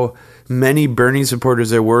how many Bernie supporters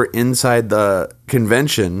there were inside the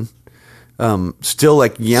convention, still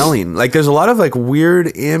like yelling. Like there's a lot of like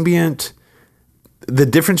weird ambient the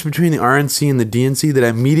difference between the RNC and the DNC that I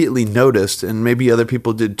immediately noticed, and maybe other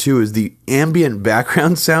people did too, is the ambient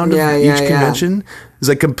background sound of each convention is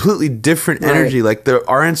like completely different energy. Like the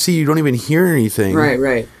RNC, you don't even hear anything.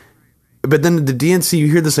 Right. But then the DNC, you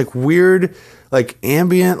hear this like weird, like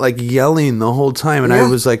ambient, like yelling the whole time, and I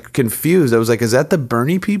was like confused. I was like, "Is that the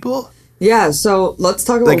Bernie people?" Yeah. So let's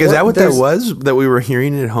talk about like, is that what that was that we were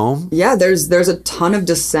hearing at home? Yeah. There's a ton of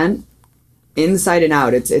dissent. Inside and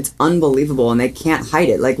out, it's unbelievable, and they can't hide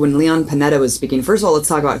it. Like when Leon Panetta was speaking, first of all, let's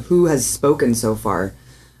talk about who has spoken so far.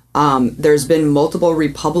 There's been multiple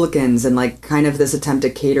Republicans and like kind of this attempt to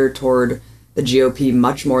cater toward the GOP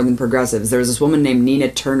much more than progressives. There was this woman named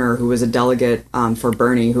Nina Turner who was a delegate for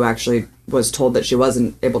Bernie who actually was told that she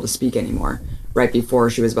wasn't able to speak anymore right before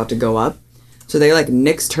she was about to go up. So they like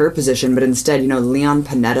nixed her position, but instead, Leon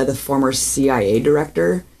Panetta, the former CIA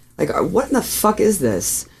director, like what in the fuck is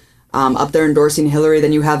this? Up there endorsing Hillary.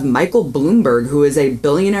 Then you have Michael Bloomberg, who is a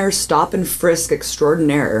billionaire stop and frisk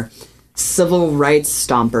extraordinaire, civil rights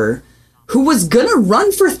stomper, who was going to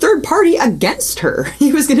run for third party against her.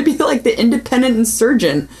 He was going to be like the independent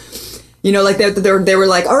insurgent. Like they were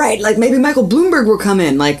like, all right, like maybe Michael Bloomberg will come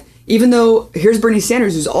in. Like, even though here's Bernie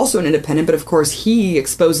Sanders, who's also an independent, but of course he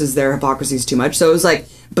exposes their hypocrisies too much. So it was like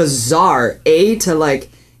bizarre, to like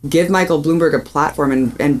give Michael Bloomberg a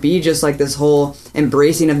platform and be just like this whole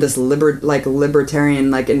embracing of this libertarian,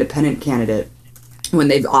 like independent candidate when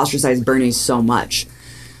they've ostracized Bernie so much.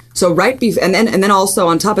 So and then also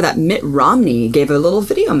on top of that, Mitt Romney gave a little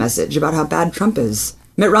video message about how bad Trump is.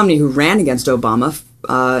 Mitt Romney, who ran against Obama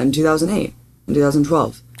in 2008, in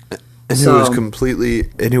 2012.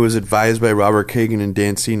 And who was advised by Robert Kagan and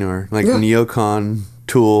Dan Senor, like neocon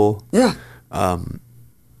tool. Yeah.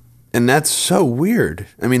 And that's so weird.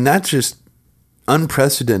 I mean, that's just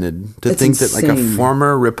unprecedented to think that like a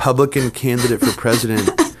former Republican candidate for president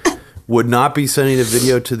would not be sending a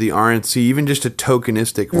video to the RNC, even just a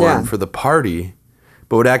tokenistic one for the party,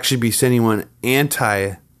 but would actually be sending one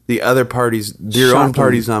anti the other party's, their own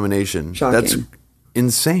party's nomination. Shocking. That's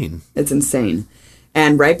insane. It's insane.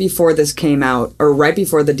 And right before this came out, or right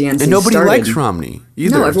before the DNC and nobody started, likes Romney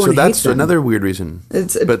either. No, everyone so that's hates him. Another weird reason.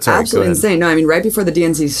 It's absolutely insane. No, I mean, right before the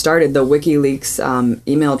DNC started, the WikiLeaks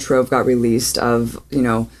email trove got released of,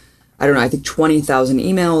 I think 20,000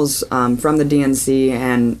 emails from the DNC,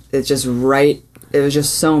 and it was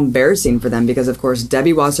just so embarrassing for them because, of course,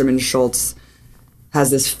 Debbie Wasserman Schultz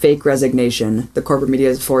has this fake resignation. The corporate media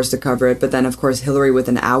is forced to cover it, but then, of course, Hillary,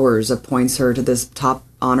 within hours, appoints her to this top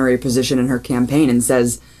honorary position in her campaign and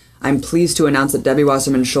says, "I'm pleased to announce that Debbie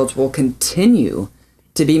Wasserman Schultz will continue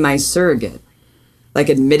to be my surrogate," like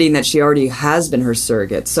admitting that she already has been her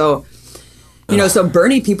surrogate. So, so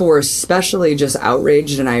Bernie people were especially just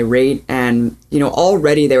outraged and irate, and,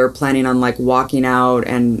 already they were planning on like walking out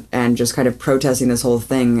and just kind of protesting this whole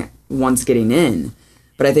thing once getting in.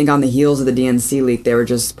 But I think on the heels of the DNC leak, they were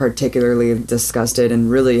just particularly disgusted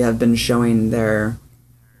and really have been showing their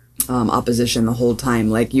opposition the whole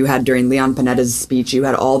time. Like you had during Leon Panetta's speech, you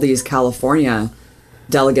had all these California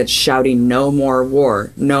delegates shouting, "No more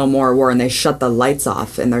war, no more war," and they shut the lights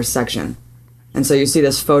off in their section. And so you see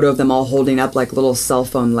this photo of them all holding up like little cell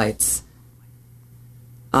phone lights.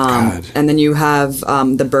 And then you have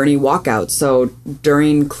the Bernie walkout. So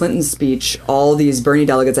during Clinton's speech, all these Bernie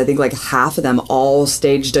delegates, I think like half of them all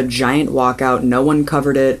staged a giant walkout. No one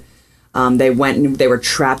covered it. They went and they were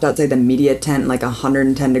trapped outside the media tent in like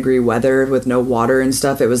 110-degree weather with no water and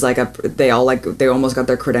stuff. It was like they almost got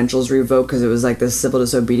their credentials revoked because it was like this civil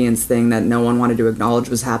disobedience thing that no one wanted to acknowledge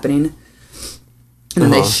was happening. And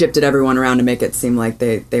then they shifted everyone around to make it seem like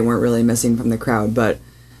they weren't really missing from the crowd. But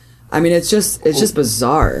I mean, it's just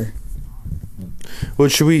bizarre. Well,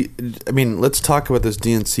 let's talk about this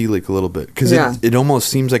DNC leak a little bit, because it almost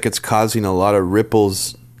seems like it's causing a lot of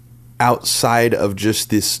ripples outside of just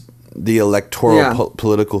the electoral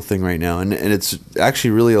political thing right now, and it's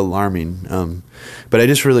actually really alarming. But I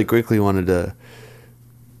just really quickly wanted to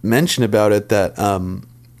mention about it that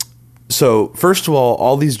so first of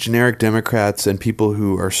all these generic Democrats and people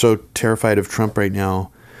who are so terrified of Trump right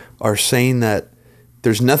now are saying that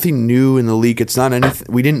there's nothing new in the leak. It's not anything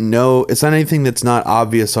we didn't know. It's not anything that's not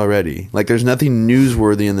obvious already. Like there's nothing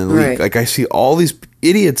newsworthy in the leak. Right. Like I see all these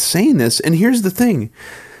idiots saying this, and here's the thing.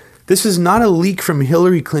 This is not a leak from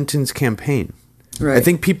Hillary Clinton's campaign. Right. I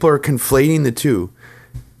think people are conflating the two.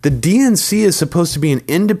 The DNC is supposed to be an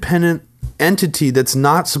independent entity that's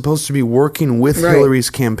not supposed to be working with Hillary's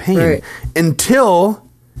campaign until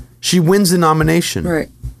she wins the nomination. Right.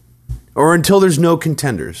 Or until there's no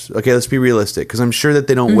contenders. Okay, let's be realistic, because I'm sure that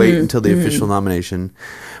they don't wait until the official nomination.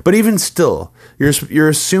 But even still, you're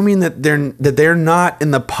assuming that they're not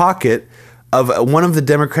in the pocket one of the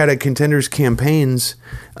Democratic contenders' campaigns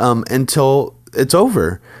until it's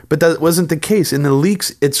over. But that wasn't the case. In the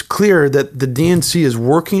leaks, it's clear that the DNC is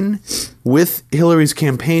working with Hillary's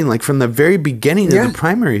campaign, like from the very beginning of the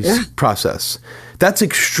primaries process. That's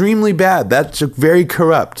extremely bad. That's very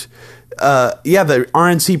corrupt. The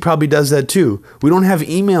RNC probably does that too. We don't have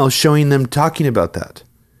emails showing them talking about that.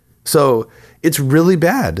 So it's really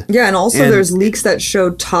bad. Yeah, and also there's leaks that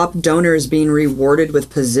show top donors being rewarded with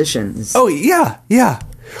positions. Oh, yeah.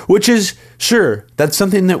 Which is, sure, that's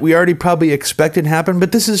something that we already probably expected happen,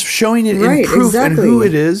 but this is showing it in proof and who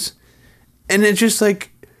it is. And it's just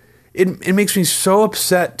like, it makes me so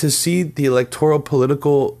upset to see the electoral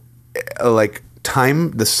political,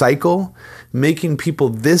 time, the cycle, making people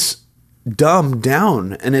this dumbed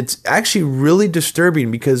down. And it's actually really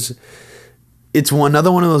disturbing because it's another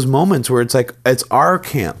one of those moments where it's like, it's our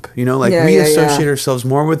camp, we associate ourselves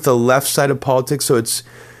more with the left side of politics. So it's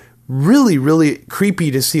really, really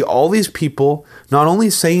creepy to see all these people not only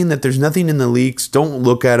saying that there's nothing in the leaks, don't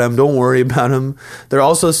look at them, don't worry about them. They're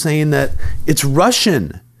also saying that it's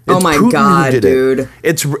Russian. It's Putin God, dude!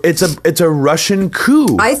 It's a Russian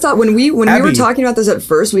coup. I thought when we were talking about this at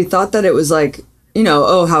first, we thought that it was like,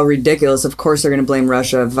 how ridiculous. Of course they're going to blame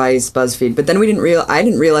Russia, Vice, BuzzFeed. But then I didn't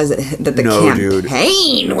realize that the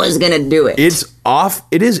campaign was going to do it. It's off.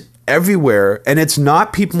 It is everywhere. And it's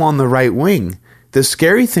not people on the right wing. The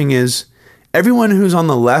scary thing is everyone who's on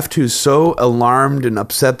the left who's so alarmed and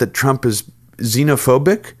upset that Trump is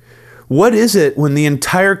xenophobic. What is it when the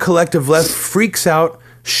entire collective left freaks out,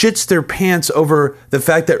 shits their pants over the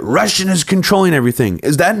fact that Russian is controlling everything?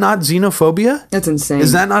 Is that not xenophobia? That's insane.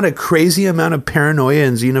 Is that not a crazy amount of paranoia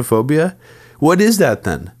and xenophobia? What is that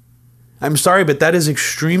then? I'm sorry, but that is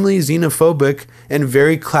extremely xenophobic and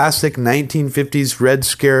very classic 1950s Red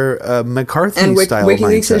Scare McCarthy style mindset.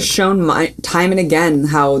 WikiLeaks has shown time and again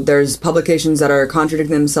how there's publications that are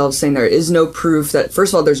contradicting themselves, saying there is no proof that,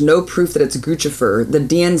 first of all, there's no proof that it's Guccifer. The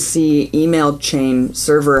DNC email chain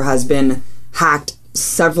server has been hacked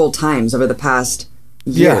several times over the past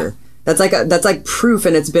year. That's like proof,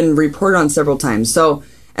 and it's been reported on several times. So,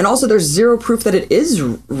 and also there's zero proof that it is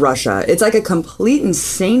Russia. It's like a complete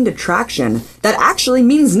insane detraction that actually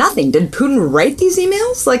means nothing. Did Putin write these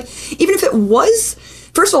emails? Like, even if it was,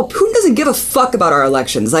 first of all, Putin doesn't give a fuck about our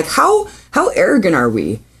elections. Like, how arrogant are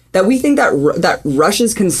we that we think that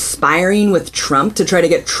Russia's conspiring with Trump to try to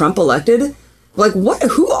get Trump elected? Like, what?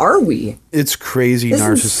 Who are we? It's crazy,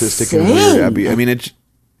 narcissistic and weird, Abby. I mean,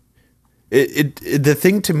 the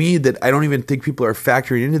thing to me that I don't even think people are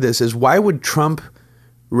factoring into this is, why would Trump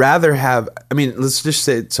rather have, let's just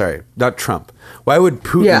say, sorry, not Trump. Why would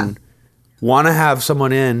Putin want to have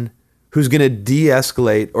someone in who's going to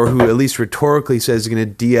de-escalate, or who at least rhetorically says is going to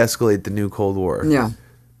de-escalate the new Cold War? Yeah.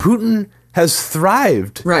 Putin has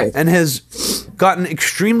thrived and has gotten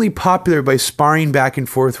extremely popular by sparring back and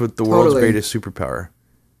forth with the world's greatest superpower.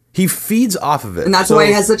 He feeds off of it. And that's why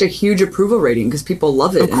he has such a huge approval rating, because people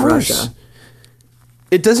love it in Russia.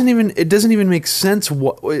 It doesn't even make sense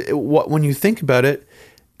what when you think about it.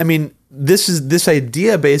 I mean, this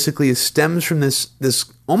idea basically stems from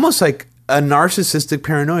this almost like a narcissistic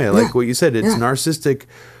paranoia, like what you said. It's narcissistic,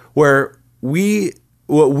 where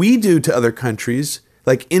what we do to other countries,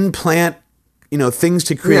 like implant, things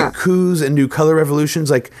to create coups and do color revolutions.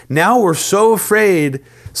 Like, now we're so afraid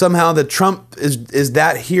somehow that Trump is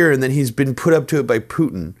that here, and that he's been put up to it by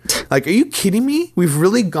Putin. Like, are you kidding me? We've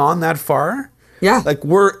really gone that far? Yeah. Like,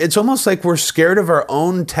 it's almost like we're scared of our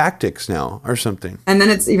own tactics now or something. And then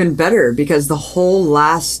it's even better, because the whole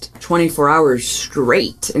last 24 hours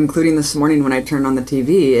straight, including this morning when I turned on the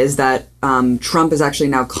TV, is that Trump is actually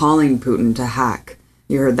now calling Putin to hack.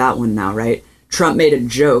 You heard that one now, right? Trump made a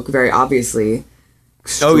joke, very obviously,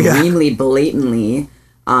 extremely blatantly,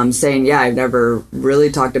 saying, I've never really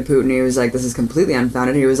talked to Putin. He was like, this is completely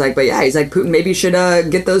unfounded. He was like, he's like, Putin maybe should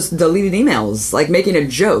get those deleted emails, like making a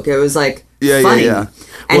joke. It was like, funny.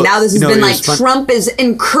 And now this has been like, Trump is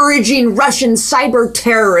encouraging Russian cyber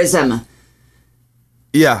terrorism.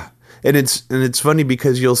 Yeah. And it's funny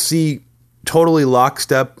because you'll see totally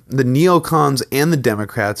lockstep the neocons and the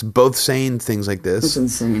Democrats both saying things like this. It's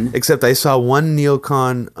insane. Except I saw one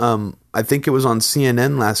neocon, I think it was on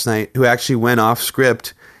CNN last night, who actually went off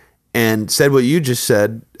script and said what you just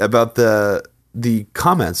said about the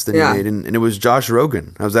comments that he made, and it was Josh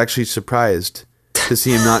Rogan. I was actually surprised to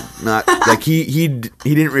see him not like he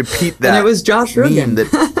didn't repeat that. And it was Josh Rogan.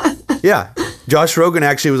 Josh Rogan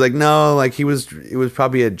actually was like, no, like it was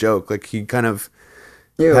probably a joke. Like, he kind of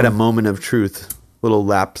had a moment of truth, little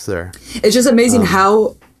lapse there. It's just amazing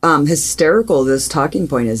how hysterical this talking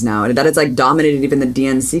point is now, and that it's like dominated even the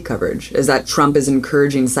DNC coverage, is that Trump is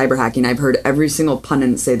encouraging cyber hacking. I've heard every single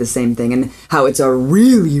pundit say the same thing, and how it's a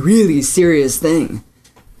really, really serious thing.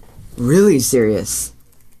 Really serious.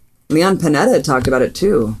 Leon Panetta talked about it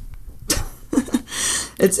too.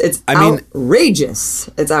 It's outrageous.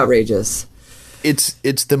 It's outrageous.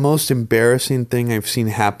 It's the most embarrassing thing I've seen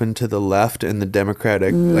happen to the left and the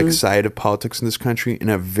Democratic like side of politics in this country in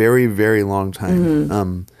a very, very long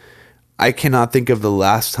time. I cannot think of the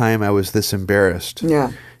last time I was this embarrassed.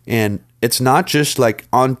 Yeah. And it's not just like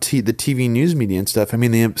on the TV news media and stuff. I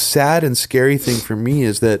mean, the sad and scary thing for me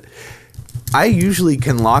is that I usually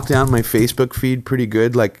can lock down my Facebook feed pretty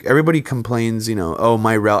good. Like everybody complains, you know, oh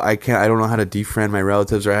I don't know how to defriend my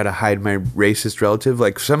relatives or how to hide my racist relative.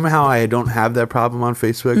 Like somehow I don't have that problem on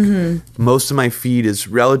Facebook. Most of my feed is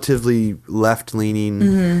relatively left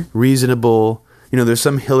leaning, reasonable. You know, there's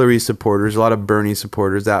some Hillary supporters, a lot of Bernie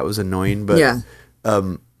supporters. That was annoying, but yeah.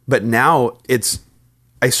 But now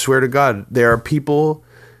I swear to God, there are people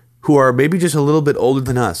who are maybe just a little bit older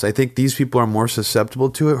than us. I think these people are more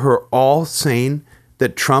susceptible to it, who are all saying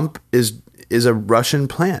that Trump is a Russian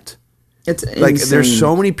plant. It's like insane. There's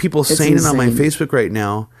so many people saying insane. it on my Facebook right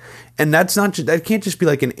now, and that can't just be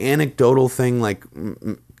like an anecdotal thing, like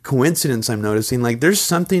coincidence. I'm noticing like there's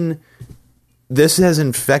something. This has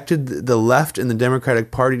infected the left and the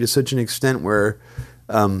Democratic Party to such an extent where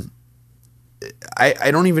I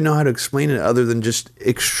don't even know how to explain it other than just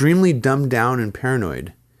extremely dumbed down and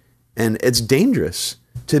paranoid. And it's dangerous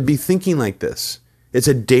to be thinking like this. It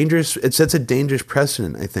sets a dangerous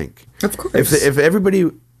precedent, I think. Of course. If everybody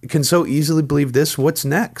can so easily believe this, what's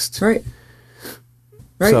next? Right.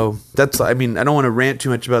 So I don't want to rant too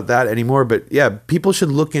much about that anymore, but yeah, people should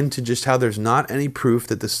look into just how there's not any proof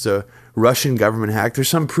that this is a Russian government hack. There's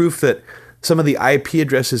some proof that some of the IP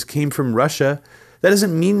addresses came from Russia. That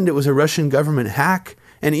doesn't mean it was a Russian government hack.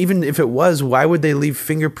 And even if it was, why would they leave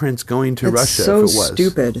fingerprints going to Russia if it was?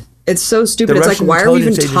 Stupid. It's so stupid. It's like, why are we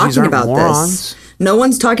even talking about this? No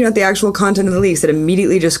one's talking about the actual content of the leaks. It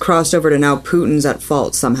immediately just crossed over to now Putin's at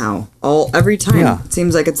fault somehow. Every time. Yeah. It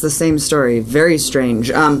seems like it's the same story. Very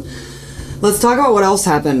strange. Let's talk about what else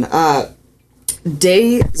happened.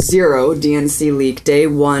 Day 0, DNC leak. Day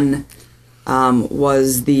 1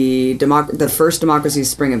 was the first Democracy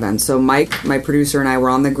Spring event. So Mike, my producer, and I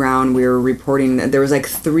were on the ground. We were reporting. There was like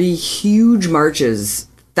 3 huge marches,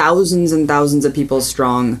 thousands and thousands of people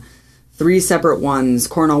strong. 3 separate ones.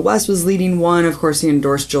 Cornel West was leading one. Of course, he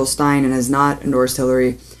endorsed Jill Stein and has not endorsed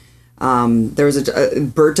Hillary. There was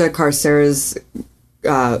Berta Cáceres'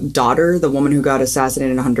 daughter, the woman who got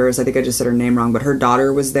assassinated in Honduras. I think I just said her name wrong, but her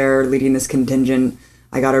daughter was there leading this contingent.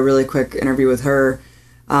 I got a really quick interview with her.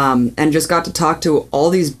 And just got to talk to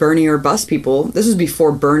all these Bernie or bust people. This was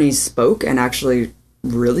before Bernie spoke and actually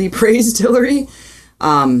really praised Hillary,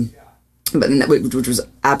 which was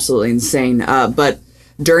absolutely insane. But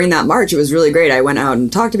during that march, it was really great. I went out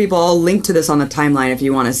and talked to people. I'll link to this on the timeline if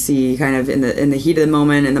you want to see kind of in the heat of the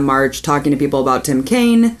moment in the march, talking to people about Tim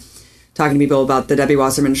Kaine, talking to people about the Debbie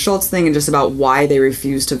Wasserman Schultz thing, and just about why they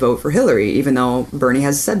refused to vote for Hillary, even though Bernie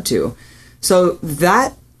has said to. So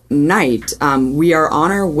that night, we are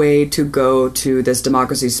on our way to go to this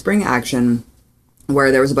Democracy Spring action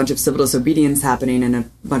where there was a bunch of civil disobedience happening and a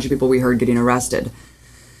bunch of people we heard getting arrested.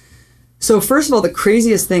 So first of all, the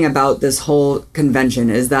craziest thing about this whole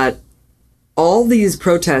convention is that all these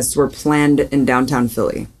protests were planned in downtown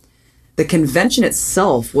Philly. The convention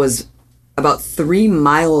itself was about 3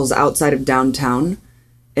 miles outside of downtown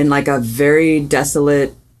in like a very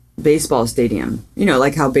desolate baseball stadium. You know,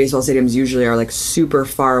 like how baseball stadiums usually are like super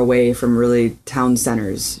far away from really town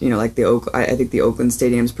centers. You know, like I think the Oakland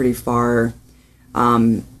Stadium's pretty far.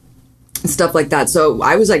 Stuff like that. So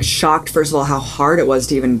I was like shocked, first of all, how hard it was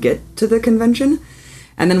to even get to the convention.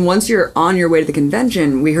 And then once you're on your way to the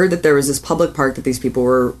convention, we heard that there was this public park that these people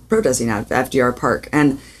were protesting at, FDR Park.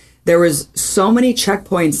 And there was so many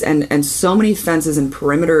checkpoints and so many fences and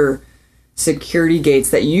perimeter security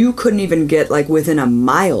gates that you couldn't even get like within a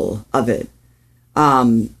mile of it.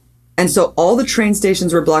 And so all the train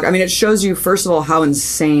stations were blocked. I mean, it shows you, first of all, how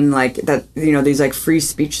insane like that, you know, these like free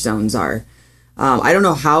speech zones are. I don't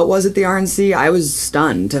know how it was at the RNC. I was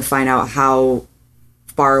stunned to find out how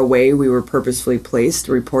far away we were purposefully placed,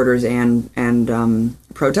 reporters and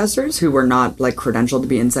protesters who were not like credentialed to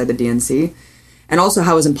be inside the DNC. And also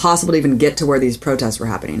how it was impossible to even get to where these protests were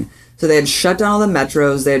happening. So they had shut down all the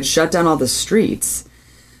metros, they had shut down all the streets.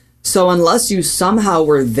 So unless you somehow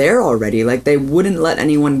were there already, like they wouldn't let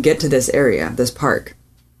anyone get to this area, this park.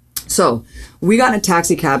 So we got in a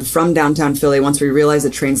taxi cab from downtown Philly once we realized the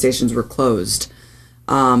train stations were closed.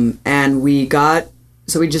 And we got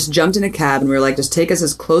So we just jumped in a cab and we were like, just take us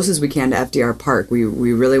as close as we can to FDR Park. We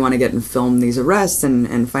really want to get and film these arrests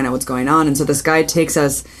and find out what's going on. And so this guy takes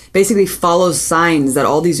us, basically follows signs that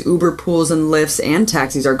all these Uber pools and Lyfts and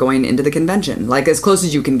taxis are going into the convention, like as close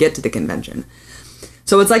as you can get to the convention.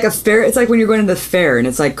 So it's like a fair, it's like when you're going to the fair and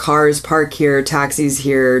it's like cars park here, taxis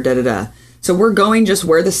here, da-da-da. So we're going just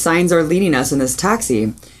where the signs are leading us in this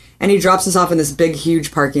taxi. And he drops us off in this big,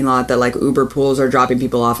 huge parking lot that like Uber pools are dropping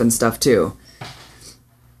people off and stuff too.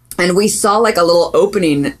 And we saw like a little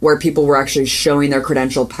opening where people were actually showing their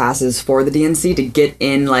credential passes for the DNC to get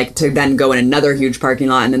in, like to then go in another huge parking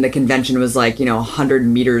lot. And then the convention was like, 100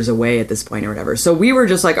 meters away at this point or whatever. So we were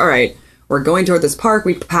just like, all right, we're going toward this park.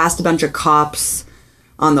 We passed a bunch of cops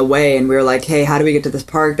on the way and we were like, hey, how do we get to this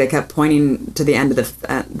park? They kept pointing to the end of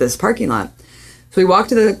this parking lot. So we walked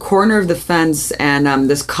to the corner of the fence and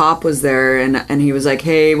this cop was there and he was like,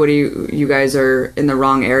 hey, what do you guys are in the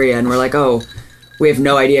wrong area. And we're like, oh, we have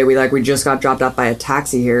no idea. We just got dropped off by a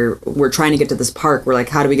taxi here. We're trying to get to this park. We're like,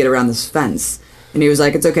 how do we get around this fence? And he was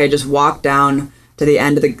like, it's okay. Just walk down to the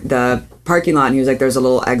end of the parking lot. And he was like, there's a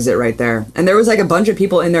little exit right there. And there was like a bunch of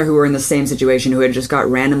people in there who were in the same situation who had just got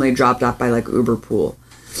randomly dropped off by like Uber pool.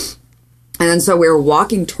 And then so we were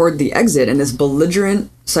walking toward the exit and this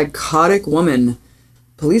belligerent, psychotic woman,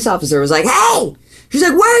 police officer was like, hey! She's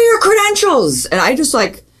like, where are your credentials? And I just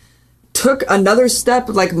like took another step,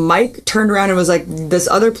 like Mike turned around and was like, this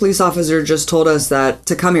other police officer just told us that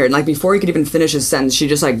to come here. And like before he could even finish his sentence, she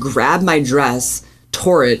just like grabbed my dress,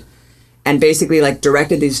 tore it, and basically like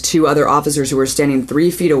directed these two other officers who were standing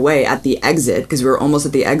 3 feet away at the exit, because we were almost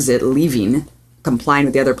at the exit leaving, complying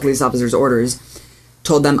with the other police officers' orders,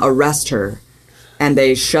 told them arrest her. And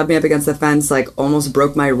they shoved me up against the fence, like almost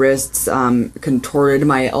broke my wrists, contorted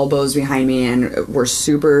my elbows behind me, and were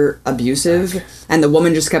super abusive. And the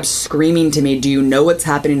woman just kept screaming to me, do you know what's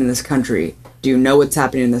happening in this country? Do you know what's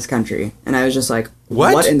happening in this country? And I was just like,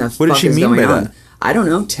 what in the fuck is going on? I don't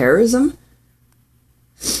know. Terrorism?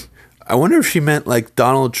 I wonder if she meant like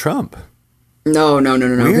Donald Trump. No.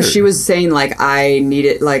 Because she was saying like, I need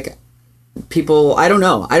it, like... people, I don't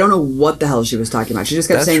know what the hell she was talking about. She just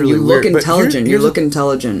kept saying, really you look intelligent, you look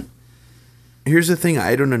intelligent. Here's the thing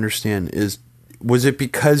I don't understand is, was it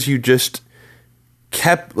because you just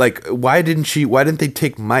kept, like, why didn't they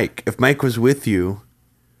take Mike? If Mike was with you,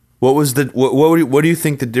 what do you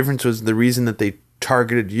think the difference was, the reason that they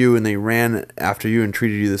targeted you and they ran after you and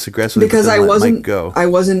treated you this aggressively? Because I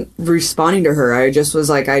wasn't responding to her. I just was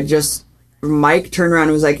like, Mike turned around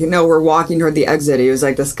and was like, no, we're walking toward the exit. He was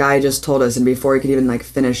like, this guy just told us. And before he could even like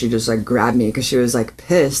finish, he just like grabbed me because she was like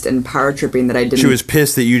pissed and power tripping that I didn't. She was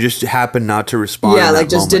pissed that you just happened not to respond. Yeah, like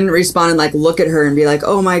just didn't respond and like look at her and be like,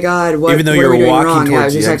 oh my God, what, even though what you are we were doing walking wrong? Yeah, I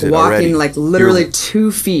was just like walking already. like literally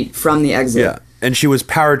 2 feet from the exit. Yeah. And she was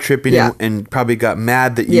power tripping and probably got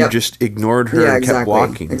mad that you just ignored her and kept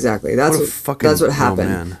walking. Exactly. That's what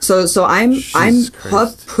happened. So I'm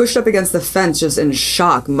pushed up against the fence just in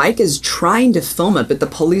shock. Mike is trying to film it, but the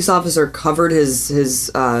police officer covered his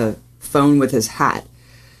phone with his hat.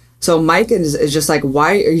 So Mike is just like,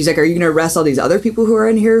 why? He's like, are you going to arrest all these other people who are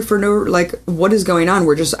in here for no, like, what is going on?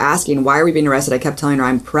 We're just asking, why are we being arrested? I kept telling her,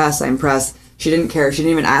 I'm pressed. She didn't care. She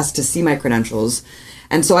didn't even ask to see my credentials.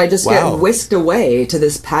 And so I just get whisked away to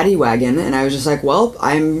this paddy wagon, and I was just like, well,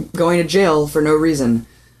 I'm going to jail for no reason.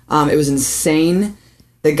 It was insane.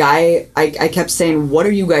 The guy, I kept saying, what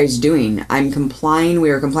are you guys doing? I'm complying. We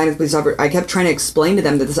are complying with the police officer. I kept trying to explain to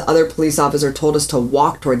them that this other police officer told us to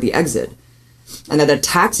walk toward the exit, and that a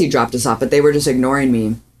taxi dropped us off, but they were just ignoring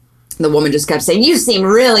me. The woman just kept saying, you seem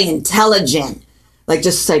really intelligent. Like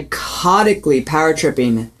just psychotically power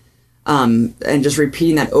tripping. And just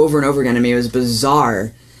repeating that over and over again to me. It was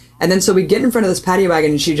bizarre. And then so we get in front of this paddy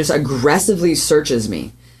wagon and she just aggressively searches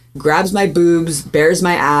me, grabs my boobs, bares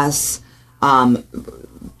my ass, and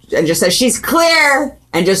just says, she's clear,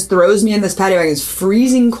 and just throws me in this paddy wagon. It's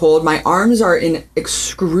freezing cold. My arms are in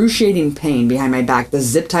excruciating pain behind my back. The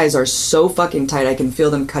zip ties are so fucking tight. I can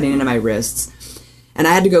feel them cutting into my wrists. And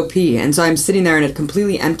I had to go pee. And so I'm sitting there in a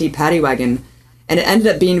completely empty paddy wagon. And it ended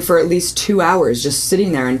up being for at least 2 hours just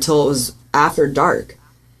sitting there until it was after dark.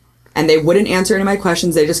 And they wouldn't answer any of my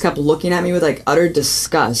questions. They just kept looking at me with like utter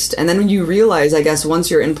disgust. And then when you realize, I guess,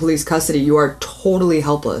 once you're in police custody, you are totally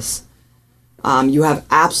helpless. You have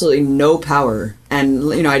absolutely no power. And,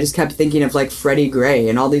 you know, I just kept thinking of like Freddie Gray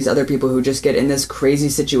and all these other people who just get in this crazy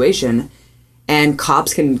situation. And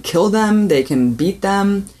cops can kill them. They can beat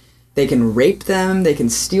them. They can rape them, they can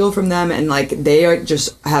steal from them, and like they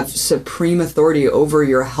just have supreme authority over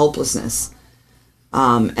your helplessness.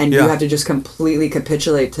 And you have to just completely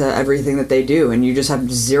capitulate to everything that they do, and you just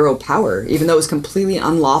have zero power, even though it was completely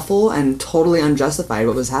unlawful and totally unjustified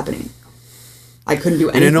what was happening. I couldn't do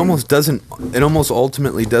anything. And it almost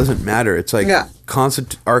ultimately doesn't matter. It's like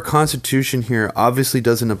our Constitution here obviously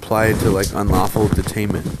doesn't apply to like unlawful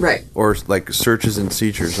detainment. Right. Or like searches and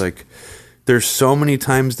seizures. Like there's so many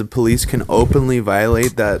times the police can openly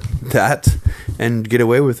violate that and get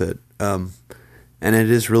away with it. And it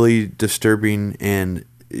is really disturbing. And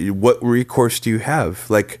what recourse do you have?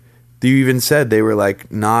 Like you even said they were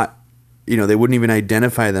like not, they wouldn't even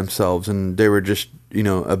identify themselves, and they were just,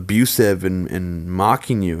 abusive and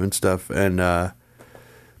mocking you and stuff. And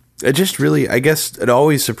it just really, I guess it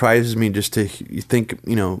always surprises me just to think,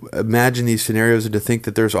 imagine these scenarios and to think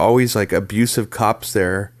that there's always like abusive cops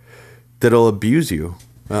there that'll abuse you.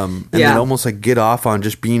 And then almost like get off on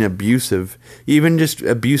just being abusive. Even just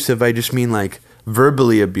abusive, I just mean like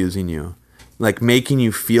verbally abusing you, like making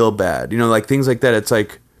you feel bad, like things like that. It's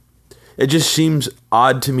like, it just seems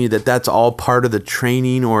odd to me that that's all part of the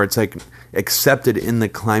training, or it's like accepted in the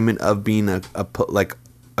climate of being a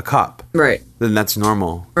cop. Right. Then that's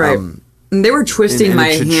normal. Right. And they were twisting my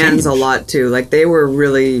hands a lot too. Like they were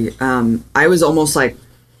really, I was almost like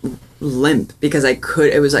limp because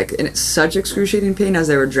it was like in such excruciating pain as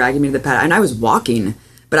they were dragging me to the pad. And I was walking,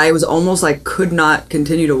 but I was almost like could not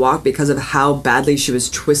continue to walk because of how badly she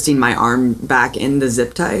was twisting my arm back in the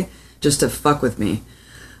zip tie just to fuck with me.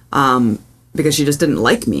 Because she just didn't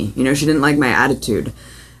like me, she didn't like my attitude.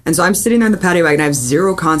 And so I'm sitting there in the paddy wagon. I have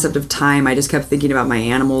zero concept of time. I just kept thinking about my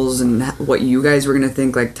animals and what you guys were going to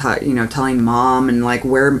think, like, telling mom and like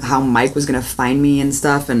how Mike was going to find me and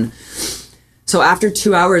stuff. And so after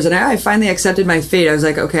 2 hours, and I finally accepted my fate. I was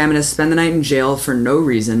like, okay, I'm going to spend the night in jail for no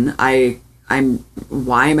reason. Why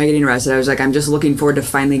am I getting arrested? I was like, I'm just looking forward to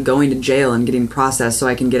finally going to jail and getting processed so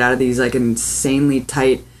I can get out of these like insanely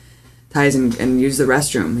tight ties and use the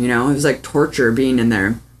restroom. It was like torture being in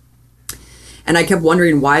there. And I kept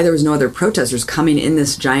wondering why there was no other protesters coming in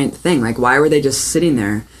this giant thing. Like, why were they just sitting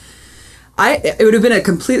there? It would have been a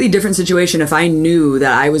completely different situation if I knew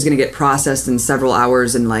that I was going to get processed in several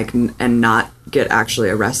hours and not get actually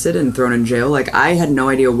arrested and thrown in jail. Like, I had no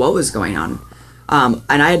idea what was going on. And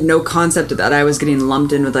I had no concept that I was getting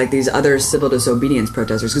lumped in with like these other civil disobedience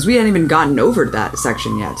protesters because we hadn't even gotten over that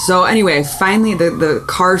section yet. So anyway, finally the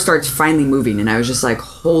car starts finally moving, and I was just like,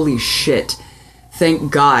 holy shit,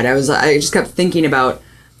 thank God. I just kept thinking about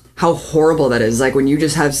how horrible that is. Like when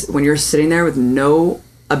you're sitting there with no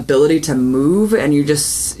ability to move, and you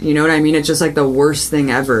just, you know what I mean? It's just like the worst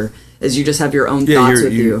thing ever is you just have your own thoughts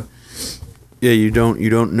with you. Yeah, you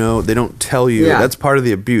don't know. They don't tell you. Yeah. That's part of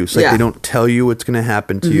the abuse. Like they don't tell you what's going to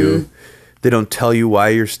happen to you. They don't tell you why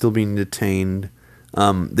you're still being detained.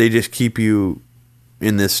 They just keep you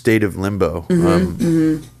in this state of limbo.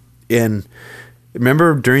 And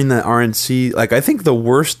remember during the RNC, like I think the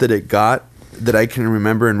worst that it got that I can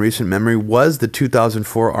remember in recent memory was the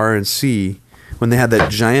 2004 RNC when they had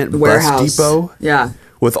that giant bus depot. Yeah.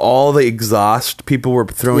 With all the exhaust people were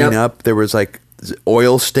throwing up. There was like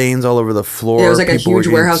oil stains all over the floor. Yeah, it was like people a huge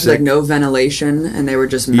warehouse with like no ventilation, and they were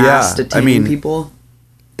just mass detaining people.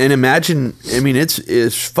 And imagine,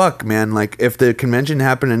 it's fuck, man. Like if the convention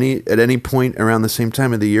happened at any point around the same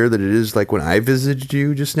time of the year that it is like when I visited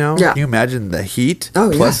you just now. Yeah. Can you imagine the heat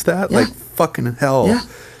plus that? Yeah. Like fucking hell. Yeah.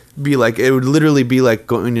 Be like, it would literally be like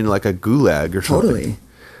going into like a gulag or something.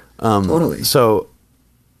 Totally. So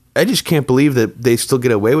I just can't believe that they still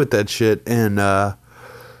get away with that shit. And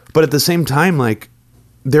but at the same time, like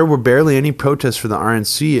there were barely any protests for the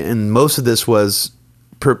RNC, and most of this was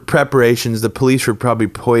preparations. The police were probably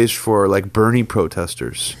poised for like Bernie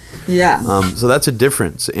protesters. Yeah. So that's a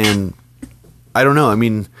difference. And I don't know. I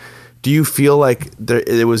mean, do you feel like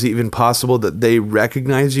it was even possible that they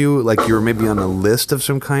recognize you, like you were maybe on a list of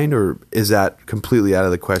some kind, or is that completely out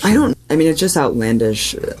of the question? It's just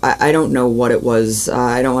outlandish. I don't know what it was.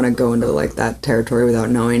 I don't want to go into like that territory without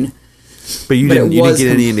knowing. But you didn't get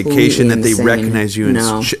any indication that they recognized you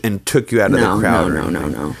and took you out of the crowd?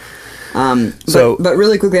 No. But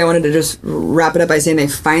really quickly, I wanted to just wrap it up by saying they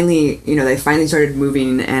finally started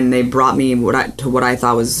moving, and they brought me to what I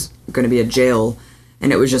thought was going to be a jail,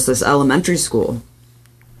 and it was just this elementary school.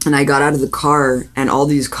 And I got out of the car, and all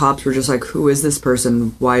these cops were just like, "Who is this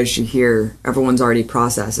person? Why is she here? Everyone's already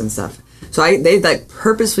processed and stuff." So they like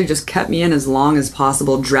purposely just kept me in as long as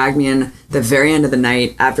possible, dragged me in the very end of the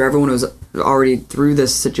night after everyone was already through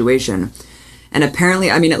this situation. And apparently,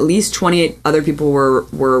 at least 28 other people were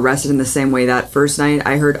arrested in the same way that first night.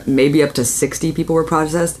 I heard maybe up to 60 people were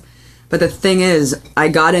processed. But the thing is, I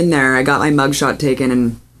got in there, I got my mugshot taken,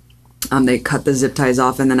 and They cut the zip ties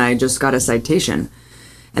off, and then I just got a citation.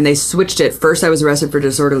 And they switched it. First, I was arrested for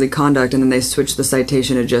disorderly conduct, and then they switched the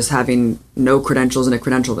citation to just having no credentials in a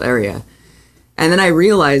credentialed area. And then I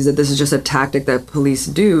realized that this is just a tactic that police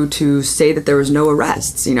do to say that there was no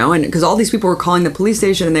arrests, you know? And because all these people were calling the police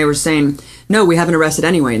station, and they were saying, no, we haven't arrested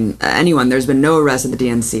anyone. There's been no arrest at the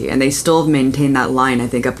DNC. And they still have maintained that line, I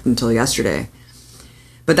think, up until yesterday.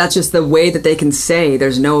 But that's just the way that they can say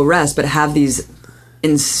there's no arrest, but have these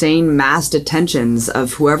insane mass detentions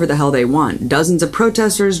of whoever the hell they want. Dozens of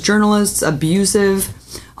protesters, journalists, abusive,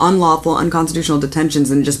 unlawful, unconstitutional detentions,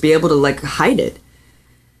 and just be able to, like, hide it.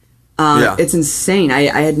 It's insane.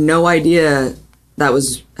 I had no idea that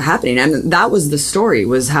was happening. And that was the story,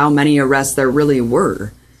 was how many arrests there really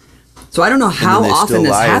were. So I don't know how often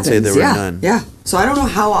this happens. Yeah. So I don't know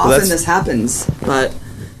how often this happens, but...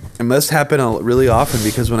 It must happen really often,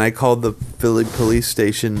 because when I called the Philly police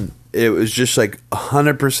station, it was just like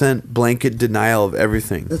 100% blanket denial of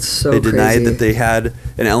everything. That's so crazy. They denied crazy. that they had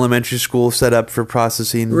an elementary school set up for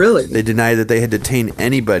processing. Really? They denied that they had detained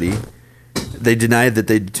anybody. They denied that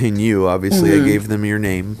they detained you. Obviously, I gave them your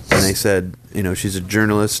name, and they said, you know, she's a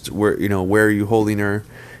journalist. Where are you holding her?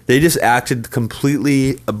 They just acted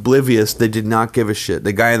completely oblivious. They did not give a shit.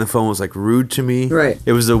 The guy on the phone was like rude to me. Right.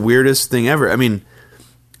 It was the weirdest thing ever. I mean,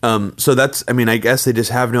 so that's. I mean, I guess they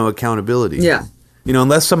just have no accountability. Yeah. You know,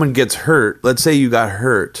 unless someone gets hurt. Let's say you got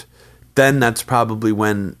hurt, then that's probably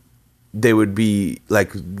when they would be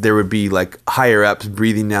like, there would be like higher ups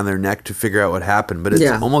breathing down their neck to figure out what happened. But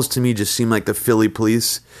it's almost, to me, just seemed like the Philly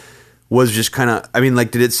police was just kind of, I mean,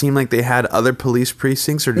 like, did it seem like they had other police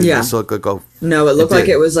precincts, or did it just look like, no, it looked like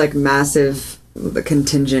it was like massive, the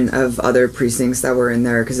contingent of other precincts that were in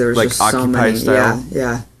there, because there was like just so many. Style?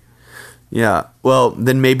 Yeah. Well,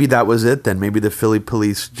 then maybe that was it. Then maybe the Philly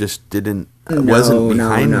police just wasn't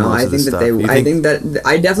behind most of the stuff. I think that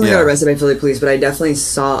I definitely got arrested by Philly police, but I definitely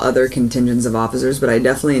saw other contingents of officers. But I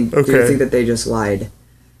definitely do think that they just lied.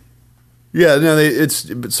 Yeah, no,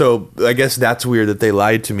 so I guess that's weird that they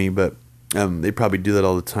lied to me, but they probably do that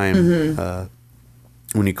all the time.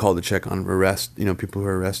 When you call to check on arrest, you know, people who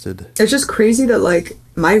are arrested. It's just crazy that, like,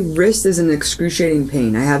 my wrist is in excruciating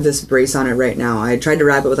pain. I have this brace on it right now. I tried to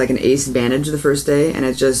wrap it with like an Ace bandage the first day, and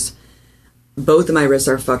it's just, both of my wrists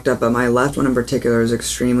are fucked up, but my left one in particular is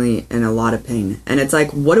extremely in a lot of pain. And it's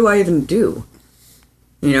like, what do I even do?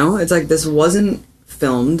 You know, it's like, this wasn't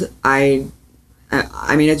filmed.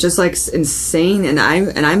 I mean, it's just like insane, and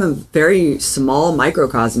I'm a very small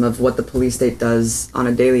microcosm of what the police state does on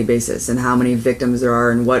a daily basis, and how many victims there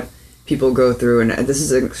are, and what people go through, and this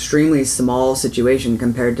is an extremely small situation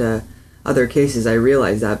compared to other cases. I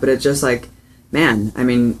realize that, but it's just like, man, I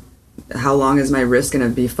mean, how long is my wrist gonna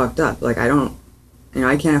be fucked up? Like, I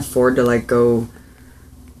can't afford to like go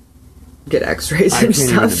get X-rays and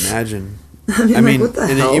stuff. I can't even imagine. I mean, what the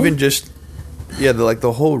hell? Even just. Yeah,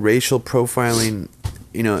 the whole racial profiling,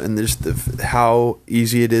 you know, and there's how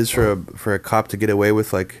easy it is for a cop to get away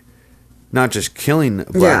with, like, not just killing a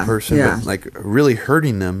black person, but like really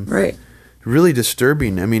hurting them. Right. Really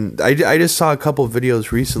disturbing. I mean, I just saw a couple of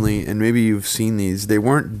videos recently, and maybe you've seen these. They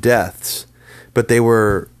weren't deaths, but they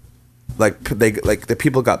were the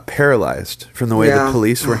people got paralyzed from the way the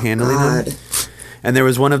police were handling them. And there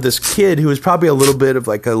was one of this kid who was probably a little bit of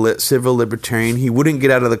like a civil libertarian. He wouldn't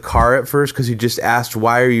get out of the car at first because he just asked,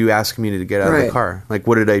 "Why are you asking me to get out of the car? Like,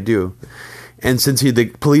 what did I do?" And since the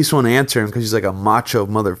police won't answer him because he's like a macho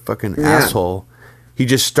motherfucking asshole, he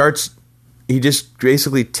just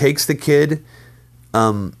basically takes the kid.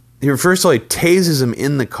 First of all, he tases him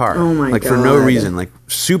in the car, God. For no reason, like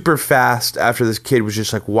super fast. After this kid was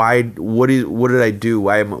just like, "Why? What did I do?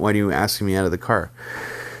 Why are you asking me out of the car?"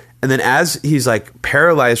 And then as he's like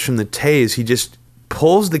paralyzed from the tase, he just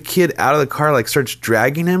pulls the kid out of the car, like starts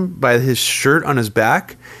dragging him by his shirt on his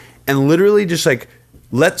back, and literally just like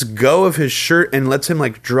lets go of his shirt and lets him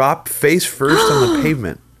like drop face first on the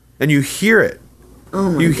pavement. And you hear it.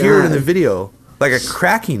 Oh my God. You hear it in the video, like a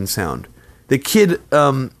cracking sound. The kid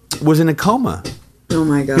was in a coma. Oh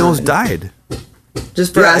my God. He almost died.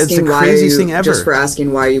 Just for asking why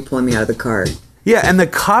are you pulling me out of the car? Yeah, and the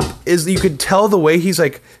cop you could tell the way he's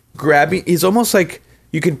like grabbing, he's almost like,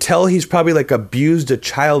 you could tell he's probably like abused a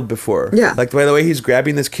child before. Yeah. Like by the way he's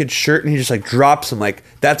grabbing this kid's shirt and he just like drops him. Like,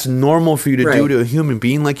 that's normal for you to do to a human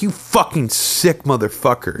being. Like, you fucking sick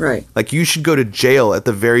motherfucker. Right. Like, you should go to jail at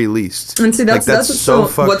the very least. And see, that's what's so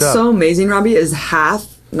fucked up. What's so amazing, Robbie, is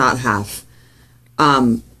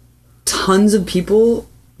tons of people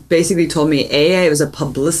basically told me, it was a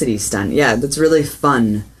publicity stunt. Yeah, that's really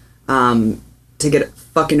fun. To get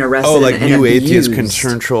fucking arrested. Oh, like and new abused. atheist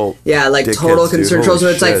concern troll. Yeah, like total concern troll. So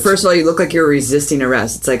it's like, first of all, you look like you're resisting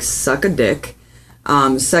arrest. It's like, suck a dick.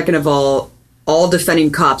 Second of all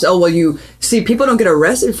defending cops. Oh, well, you see, people don't get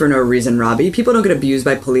arrested for no reason, Robbie. People don't get abused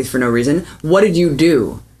by police for no reason. What did you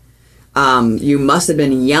do? You must have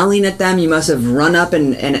been yelling at them. You must have run up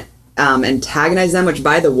and antagonized them, which,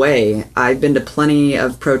 by the way, I've been to plenty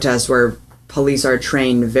of protests where police are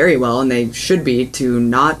trained very well, and they should be, to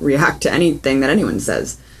not react to anything that anyone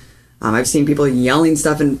says. I've seen people yelling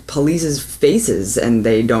stuff in police's faces, and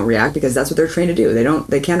they don't react because that's what they're trained to do.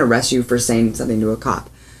 They can't arrest you for saying something to a cop.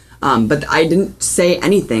 But I didn't say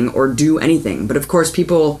anything or do anything. But of course,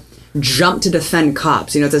 people jump to defend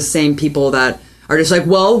cops. It's the same people that are just like,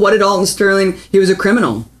 well, what did Alton Sterling? He was a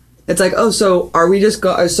criminal. It's like, oh, so are we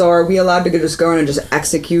allowed to just go in and just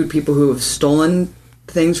execute people who have stolen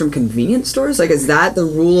things from convenience stores? Like, is that the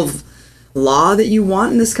rule of law that you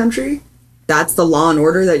want in this country? That's the law and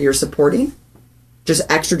order that you're supporting? Just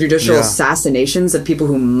extrajudicial assassinations of people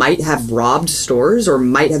who might have robbed stores or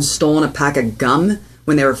might have stolen a pack of gum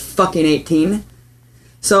when they were fucking 18.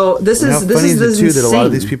 So this is too that a lot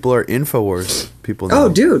of these people are InfoWars people now. Oh,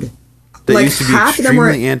 dude. They used to be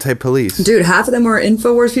extremely anti-police. Dude, half of them were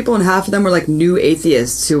InfoWars people and half of them were like new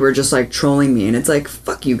atheists who were just like trolling me. And it's like,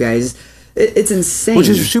 fuck you guys. It's insane. Which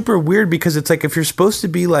is super weird because it's like, if you're supposed to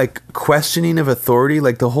be like questioning of authority,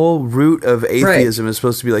 like the whole root of atheism is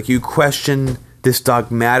supposed to be like you question this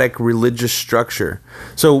dogmatic religious structure.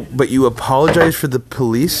 So, but you apologize for the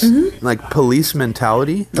police, like police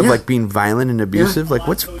mentality of like being violent and abusive. Like,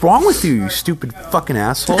 what's wrong with you, you stupid fucking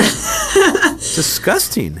asshole? It's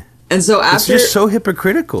disgusting. And so after, it's just so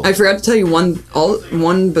hypocritical. I forgot to tell you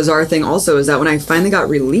one bizarre thing also is that when I finally got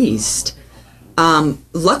released,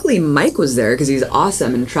 luckily Mike was there because he's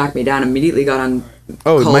awesome and tracked me down. Immediately got on.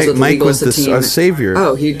 Oh, Mike was the savior.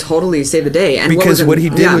 Oh, he totally saved the day. And because what he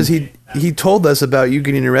did was he told us about you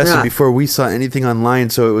getting arrested before we saw anything online.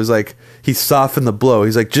 So it was like he softened the blow.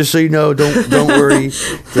 He's like, just so you know, don't worry.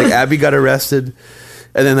 Like, Abby got arrested.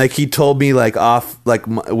 And then, like, he told me, like, off, like,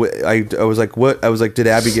 I was like, what? I was like, did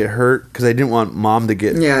Abby get hurt? Because I didn't want Mom to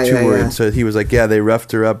get too worried. Yeah. So he was like, yeah, they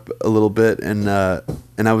roughed her up a little bit. And I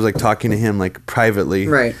was, like, talking to him, like, privately.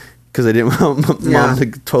 Right. Because I didn't want Mom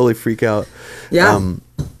to totally freak out. Yeah.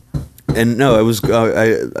 And no, it was,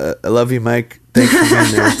 I love you, Mike. Thanks for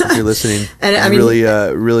being there if you're listening. And I mean,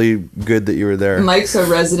 really good that you were there. Mike's a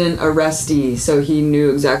resident arrestee, so he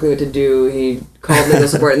knew exactly what to do. He called legal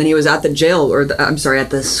support, and then he was at the jail, at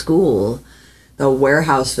the school, the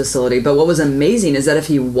warehouse facility. But what was amazing is that if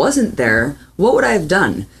he wasn't there, what would I have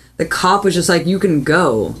done? The cop was just like, you can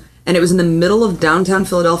go. And it was in the middle of downtown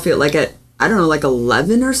Philadelphia, like at, I don't know, like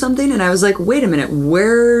 11 or something. And I was like, wait a minute,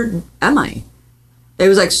 where am I? It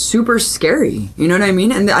was like super scary. You know what I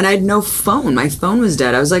mean? And I had no phone. My phone was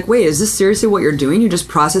dead. I was like, wait, is this seriously what you're doing? You just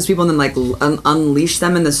process people and then like unleash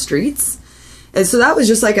them in the streets? And so that was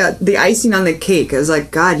just like the icing on the cake. I was like,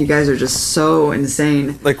 God, you guys are just so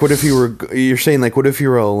insane. Like, what if you're saying, like, what if you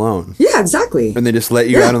were alone? Yeah, exactly. And they just let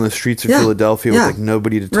you out on the streets of Philadelphia with like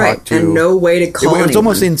nobody to talk to. And no way to call anyone. It's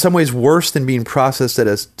almost in some ways worse than being processed at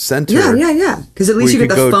a center. Yeah. Because at least you get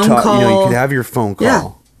the phone call. You could have your phone call. Yeah.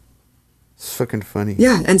 It's fucking funny.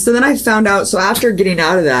 Yeah, and so then I found out, so after getting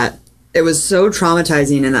out of that, it was so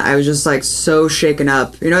traumatizing and I was just like so shaken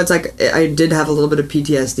up. You know, it's like I did have a little bit of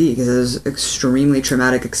PTSD because it was an extremely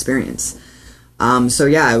traumatic experience. So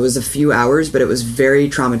yeah, it was a few hours, but it was very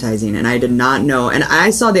traumatizing and I did not know. And I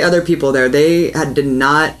saw the other people there.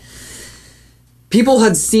 People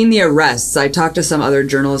had seen the arrests. I talked to some other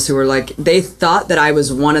journalists who were like, they thought that I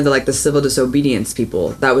was one of the civil disobedience people.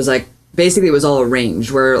 That was like, basically it was all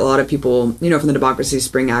arranged, where a lot of people, you know, from the Democracy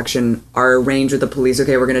Spring Action are arranged with the police.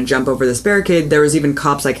 Okay, we're going to jump over this barricade. There was even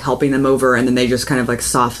cops like helping them over, and then they just kind of like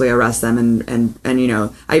softly arrest them. And you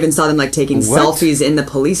know, I even saw them like taking selfies in the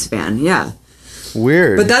police van. Yeah.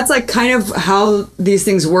 Weird. But that's like kind of how these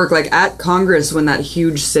things work. Like at Congress, when that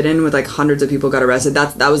huge sit-in with like hundreds of people got arrested,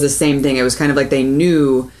 that was the same thing. It was kind of like they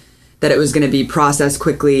knew that it was going to be processed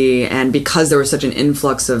quickly, and because there was such an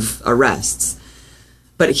influx of arrests.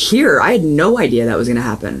 But here, I had no idea that was going to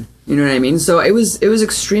happen. You know what I mean? So it was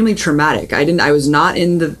extremely traumatic. I was not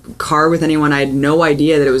in the car with anyone. I had no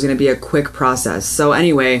idea that it was going to be a quick process. So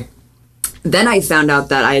anyway, then I found out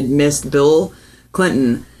that I had missed Bill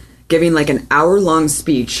Clinton giving like an hour-long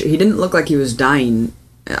speech. He didn't look like he was dying.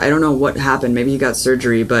 I don't know what happened. Maybe he got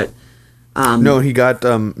surgery, but... no, he got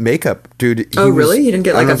makeup, dude. Really? He didn't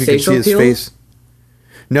get like a facial peel?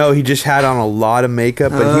 No, he just had on a lot of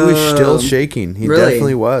makeup, but he was still shaking. He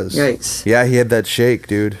definitely was. Yikes. Yeah, he had that shake,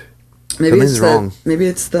 dude. Maybe Something's wrong. Maybe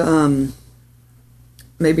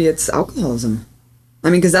it's alcoholism. I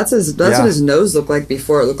mean, because that's what his nose looked like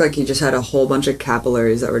before. It looked like he just had a whole bunch of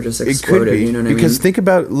capillaries that were just exploded. It could be. You know what I mean? Because think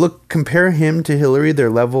about, compare him to Hillary, their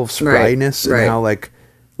level of spryness and how like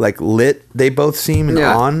lit they both seem and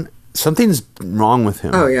on. Something's wrong with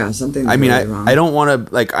him. Oh yeah, something's really wrong. I don't want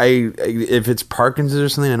to if it's Parkinson's or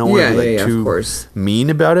something, I don't want to be too mean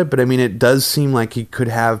about it. But I mean, it does seem like he could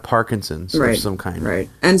have Parkinson's of some kind. Right.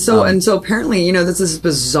 And so apparently, this is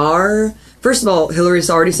bizarre. First of all, Hillary's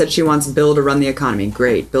already said she wants Bill to run the economy.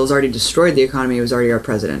 Great. Bill's already destroyed the economy. He was already our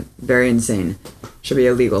president. Very insane. Should be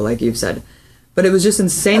illegal, like you've said. But it was just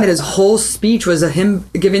insane that his whole speech was him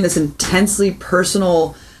giving this intensely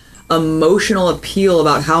personal, emotional appeal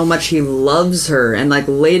about how much he loves her and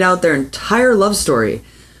laid out their entire love story.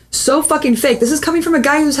 So fucking fake. This is coming from a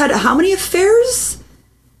guy who's had how many affairs?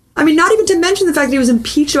 I mean, not even to mention the fact that he was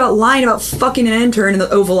impeached about lying about fucking an intern in the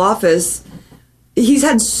Oval Office. He's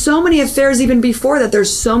had so many affairs even before that.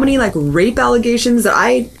 There's so many rape allegations that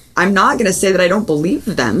I'm not going to say that I don't believe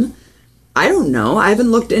them. I don't know. I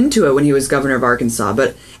haven't looked into it when he was governor of Arkansas,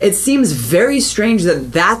 but it seems very strange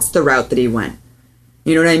that that's the route that he went.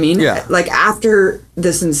 You know what I mean? Yeah. After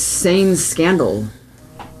this insane scandal.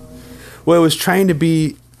 Well, it was trying to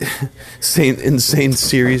be insane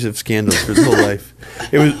series of scandals for his whole life.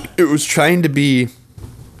 It was trying to be.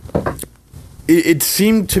 It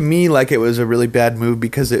seemed to me like it was a really bad move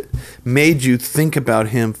because it made you think about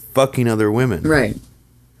him fucking other women. Right.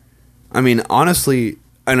 I mean, honestly,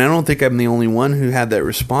 and I don't think I'm the only one who had that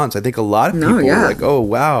response. I think a lot of people were like, "Oh,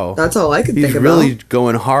 wow, that's all I could think about." He's really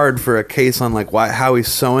going hard for a case on how he's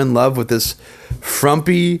so in love with this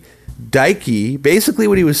frumpy dykey. Basically,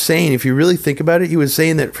 what he was saying, if you really think about it, he was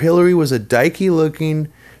saying that Hillary was a dykey-looking,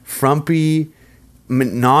 frumpy,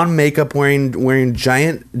 non-makeup wearing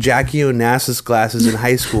giant Jackie Onassis glasses in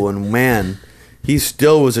high school, and man, he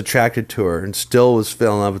still was attracted to her and still was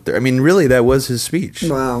fell in love with her. I mean, really, that was his speech.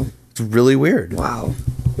 Wow. It's really weird. Wow.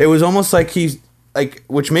 It was almost like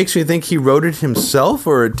which makes me think he wrote it himself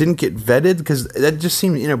or it didn't get vetted, because that just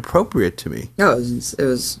seemed inappropriate to me. No, it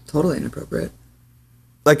was totally inappropriate.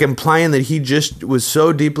 Implying that he just was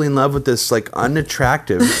so deeply in love with this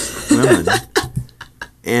unattractive woman.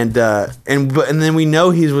 And then we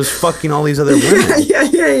know he was fucking all these other women. Yeah.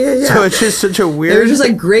 So it's just such a weird. They were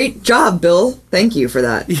just great job, Bill. Thank you for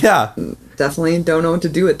that. Yeah. Definitely don't know what to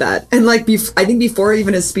do with that. And I think before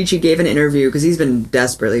even his speech, he gave an interview because he's been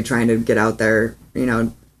desperately trying to get out there,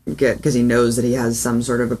 because he knows that he has some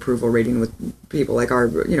sort of approval rating with people like our,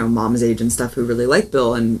 mom's age and stuff who really like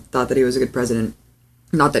Bill and thought that he was a good president.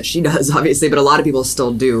 Not that she does, obviously, but a lot of people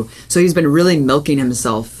still do. So he's been really milking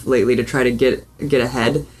himself lately to try to get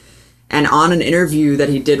ahead. And on an interview that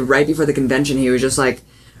he did right before the convention, he was just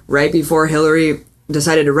right before Hillary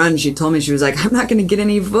decided to run, she told me, she was like, "I'm not going to get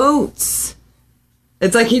any votes."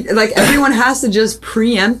 It's everyone has to just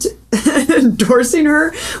preempt endorsing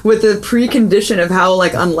her with the precondition of how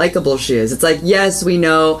unlikable she is. It's yes, we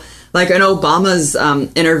know. In Obama's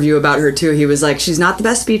interview about her too, he was like, she's not the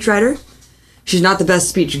best speechwriter. She's not the best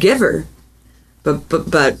speech giver,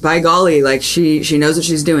 but by golly, she knows what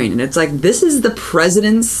she's doing. And it's this is the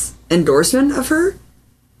president's endorsement of her.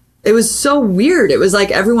 It was so weird. It was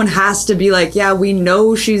everyone has to be yeah, we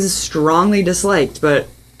know she's strongly disliked, but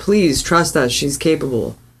please trust us, she's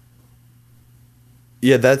capable.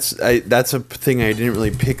 Yeah, that's a thing I didn't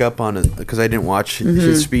really pick up on because I didn't watch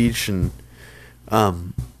his speech, and I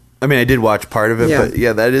mean, I did watch part of it, but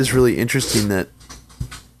yeah, that is really interesting that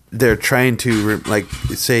they're trying to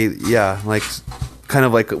say, kind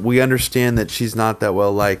of we understand that she's not that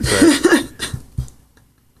well liked,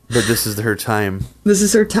 but this is her time. This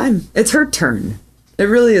is her time. It's her turn. It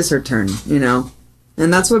really is her turn,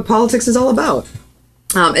 and that's what politics is all about.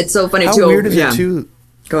 It's so funny too. How weird is it too?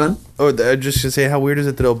 Go on. Oh, I just gonna say, how weird is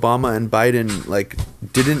it that Obama and Biden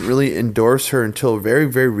didn't really endorse her until very,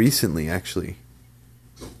 very recently, actually.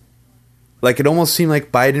 It almost seemed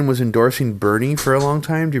like Biden was endorsing Bernie for a long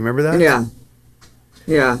time. Do you remember that?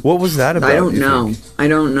 Yeah. What was that about? I don't know. I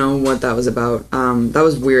don't know what that was about. That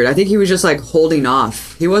was weird. I think he was just holding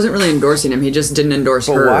off. He wasn't really endorsing him. He just didn't endorse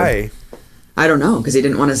her. Why? I don't know, because he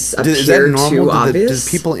didn't want to appear too obvious.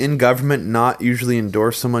 Do people in government not usually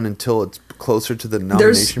endorse someone until it's closer to the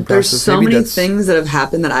nomination process? There's so many things that have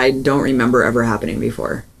happened that I don't remember ever happening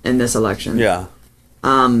before in this election. Yeah.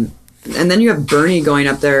 And then you have Bernie going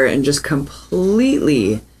up there and just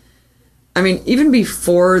completely... I mean, even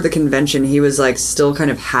before the convention, he was still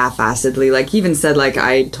kind of half-assedly. He even said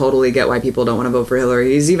I totally get why people don't want to vote for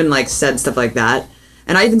Hillary. He's even said stuff like that.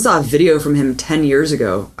 And I even saw a video from him 10 years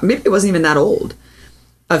ago. Maybe it wasn't even that old.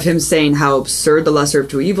 of him saying how absurd the lesser of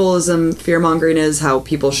two evilism fear-mongering is, how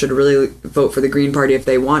people should really vote for the Green Party if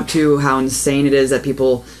they want to, how insane it is that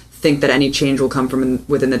people think that any change will come from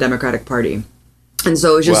within the Democratic Party. And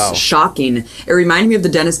so it was just shocking. It reminded me of the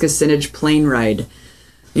Dennis Kucinich plane ride,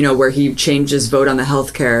 you know, where he changed his vote on the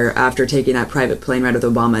healthcare after taking that private plane ride with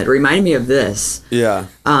Obama. It reminded me of this. Yeah.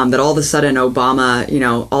 That all of a sudden Obama, you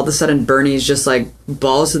know, all of a sudden Bernie's just like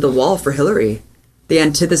balls to the wall for Hillary. The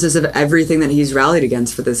antithesis of everything that he's rallied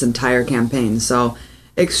against for this entire campaign. So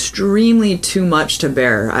extremely too much to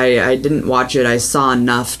bear. I didn't watch it. I saw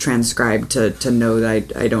enough transcribed to know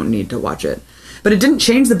that I don't need to watch it. But it didn't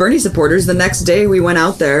change the Bernie supporters. The next day we went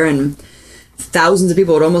out there and thousands of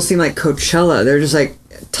people, it almost seemed like Coachella. They're just like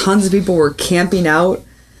tons of people were camping out,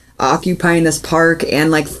 occupying this park,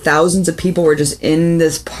 and like thousands of people were just in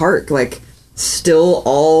this park, like still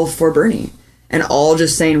all for Bernie. And all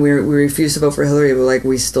just saying we refuse to vote for Hillary, but like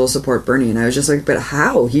we still support Bernie. And I was just like, but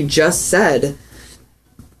how? He just said,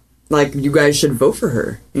 like, you guys should vote for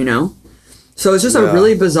her, you know? So it's just a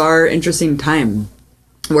really bizarre, interesting time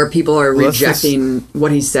where people are rejecting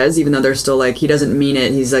what he says, even though they're still like, he doesn't mean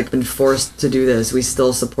it. He's like been forced to do this. We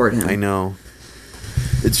still support him. I know.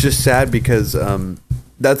 It's just sad because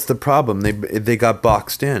that's the problem. They got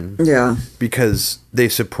boxed in. Yeah. Because they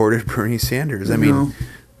supported Bernie Sanders. I mean,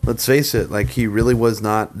 let's face it, like he really was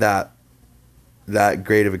not that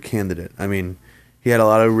great of a candidate. I mean, he had a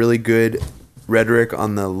lot of really good rhetoric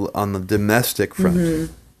on the domestic front,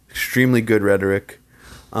 extremely good rhetoric,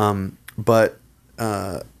 but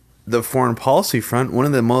the foreign policy front, one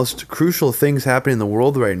of the most crucial things happening in the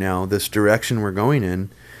world right now, this direction we're going in,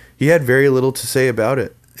 he had very little to say about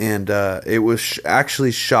it, and it was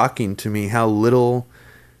actually shocking to me how little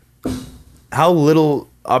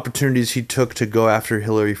opportunities he took to go after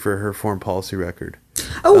Hillary for her foreign policy record.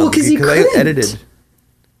 Oh, well, because he couldn't. I edited.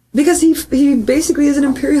 Because he basically is an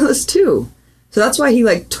imperialist too. So that's why he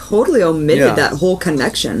like totally omitted that whole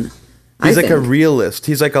connection. He's like a realist.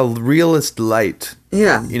 He's like a realist light.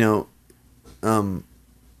 Yeah. You know,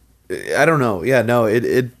 I don't know. Yeah, no,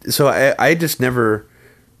 so I just never,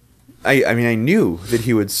 I mean, I knew that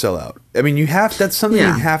he would sell out. I mean, that's something you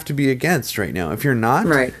have to be against right now. If you're not,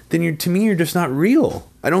 then to me, you're just not real.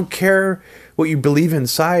 I don't care what you believe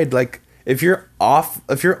inside. Like, if you're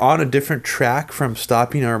on a different track from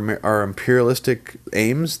stopping our imperialistic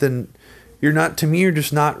aims, then you're not, to me, you're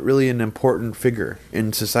just not really an important figure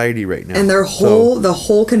in society right now. And the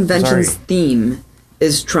whole convention's theme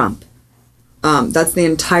is Trump. That's the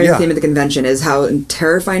entire theme of the convention, is how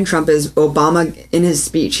terrifying Trump is. Obama, in his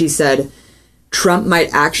speech, he said, Trump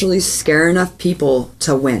might actually scare enough people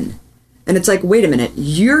to win. And it's like, wait a minute,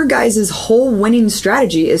 your guys' whole winning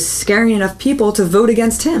strategy is scaring enough people to vote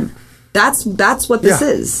against him. That's what this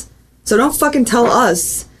is. So don't fucking tell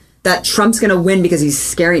us that Trump's going to win because he's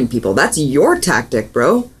scaring people. That's your tactic,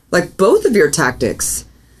 bro. Like, both of your tactics.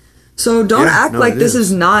 So don't act like this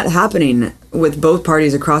is not happening with both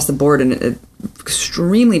parties across the board in an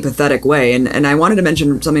extremely pathetic way. And I wanted to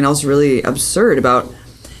mention something else really absurd about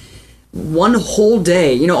one whole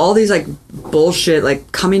day. You know, all these, like, bullshit,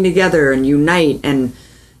 like, coming together and unite and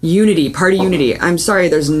unity, party unity. I'm sorry,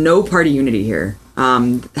 there's no party unity here.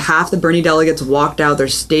 Half the Bernie delegates walked out. They're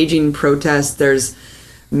staging protests. There's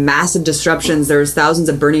massive disruptions. There's thousands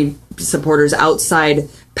of Bernie supporters outside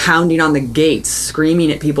pounding on the gates,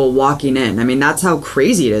 screaming at people walking in. I mean, that's how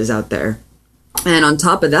crazy it is out there. And on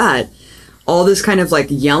top of that, all this kind of like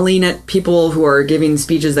yelling at people who are giving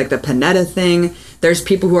speeches, like the Panetta thing. There's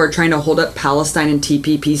people who are trying to hold up Palestine and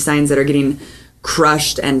TPP signs that are getting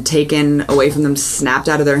crushed and taken away from them, snapped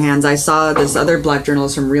out of their hands. I saw this other black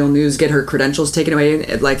journalist from Real News get her credentials taken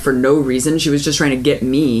away, like, for no reason. She was just trying to get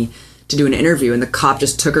me to do an interview, and the cop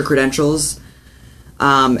just took her credentials.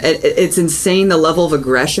 It's insane, the level of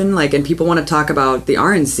aggression, like, and people want to talk about the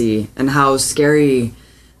RNC and how scary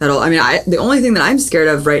that'll. I mean, the only thing that I'm scared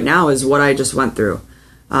of right now is what I just went through,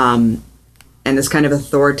 and this kind of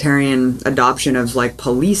authoritarian adoption of like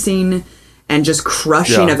policing and just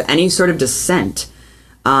crushing of any sort of dissent.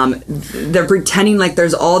 They're pretending like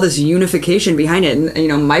there's all this unification behind it. And, you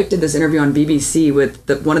know, Mike did this interview on BBC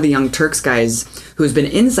with one of the Young Turks guys who's been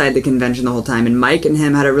inside the convention the whole time. And Mike and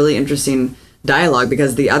him had a really interesting dialogue,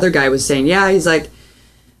 because the other guy was saying, he's like,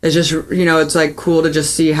 it's just, you know, it's like cool to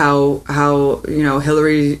just see how, you know,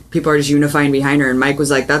 Hillary, people are just unifying behind her. And Mike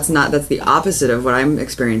was like, that's the opposite of what I'm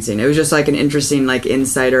experiencing. It was just like an interesting, like,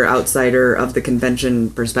 insider, outsider of the convention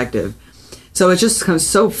perspective. So it's just kind of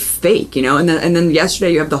so fake, you know? And then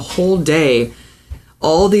yesterday you have the whole day,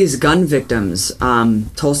 all these gun victims,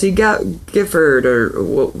 Tulsi Gifford or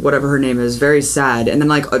whatever her name is, very sad. And then,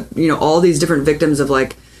 like, you know, all these different victims of,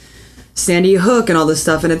 like, Sandy Hook and all this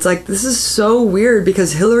stuff. And it's like, this is so weird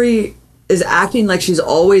because Hillary is acting like she's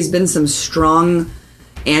always been some strong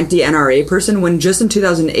anti-NRA person when just in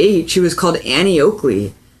 2008 she was called Annie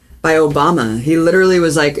Oakley by Obama. He literally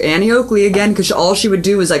was like, Annie Oakley again, because all she would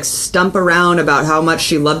do was like stump around about how much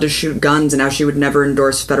she loved to shoot guns and how she would never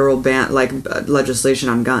endorse federal legislation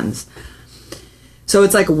on guns. So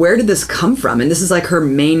it's like, where did this come from? And this is like her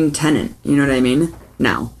main tenant. You know what I mean?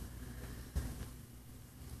 Now.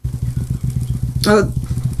 Oh,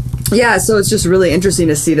 yeah, so it's just really interesting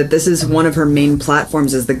to see that this is one of her main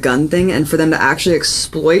platforms is the gun thing, and for them to actually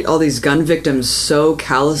exploit all these gun victims so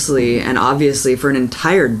callously and obviously for an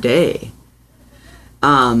entire day.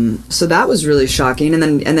 So that was really shocking. And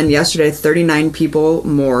then yesterday, 39 people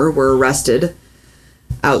more were arrested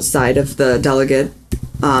outside of the delegate.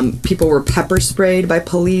 People were pepper sprayed by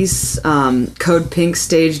police. Code Pink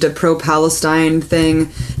staged a pro-Palestine thing.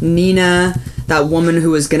 Nina, that woman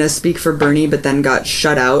who was going to speak for Bernie but then got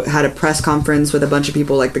shut out, had a press conference with a bunch of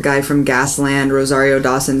people like the guy from Gasland, Rosario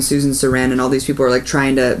Dawson, Susan Sarandon, and all these people are like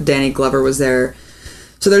Danny Glover was there.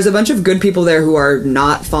 So there's a bunch of good people there who are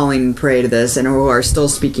not falling prey to this and who are still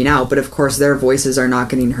speaking out, but of course their voices are not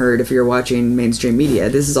getting heard if you're watching mainstream media.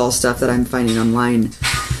 This is all stuff that I'm finding online.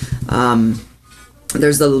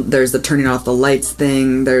 There's the turning off the lights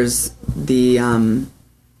thing. There's the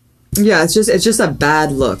yeah, it's just a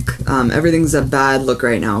bad look. Everything's a bad look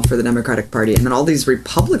right now for the Democratic Party, and then all these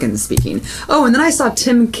Republicans speaking. Oh, and then I saw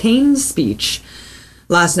Tim Kaine's speech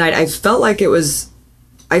last night. I felt like it was.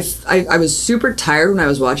 I was super tired when I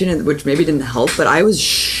was watching it, which maybe didn't help, but I was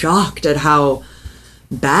shocked at how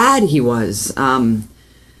bad he was.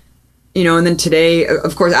 You know, and then today,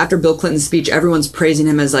 of course, after Bill Clinton's speech, everyone's praising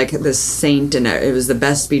him as like this saint and it was the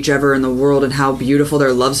best speech ever in the world and how beautiful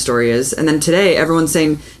their love story is. And then today, everyone's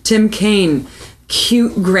saying, Tim Kaine,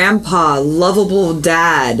 cute grandpa, lovable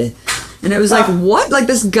dad. And it was like, what? Like,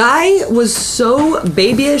 this guy was so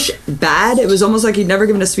babyish bad. It was almost like he'd never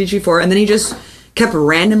given a speech before. And then he just kept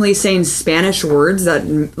randomly saying Spanish words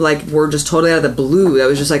that, like, were just totally out of the blue. That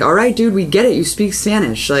was just like, all right, dude, we get it. You speak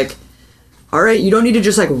Spanish. Like, all right, you don't need to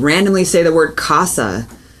just, like, randomly say the word casa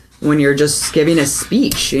when you're just giving a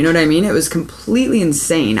speech. You know what I mean? It was completely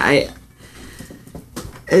insane. It's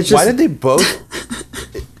just... Why did they both...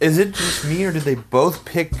 Is it just me, or did they both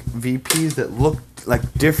pick VPs that looked like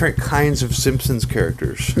different kinds of Simpsons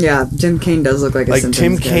characters? Yeah, Tim Kaine does look like a Simpsons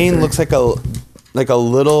character. Tim Kaine looks like a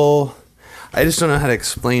little... I just don't know how to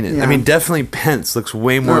explain it. Yeah. I mean, definitely Pence looks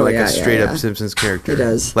way more a straight-up Simpsons character. He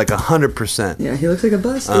does. Like 100%. Yeah, he looks like a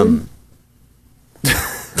bus, dude.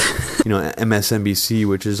 You know, MSNBC,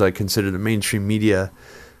 which is like considered a mainstream media,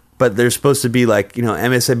 but they're supposed to be like, you know,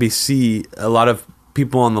 MSNBC, a lot of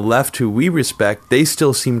people on the left who we respect, they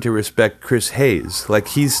still seem to respect Chris Hayes. Like,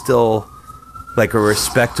 he's still like a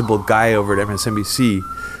respectable guy over at MSNBC.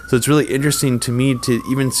 So it's really interesting to me to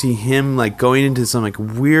even see him like going into some like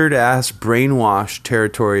weird ass brainwash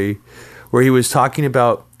territory where he was talking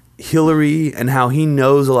about Hillary and how he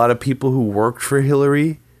knows a lot of people who worked for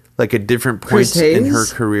Hillary, like at different points in her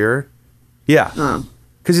career. Yeah.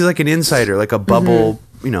 Because he's like an insider, like a bubble,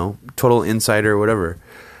 you know, total insider or whatever.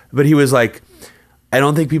 But he was like, I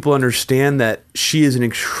don't think people understand that she is an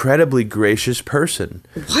incredibly gracious person.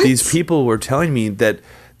 What? These people were telling me that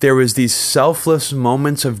there was these selfless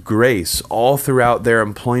moments of grace all throughout their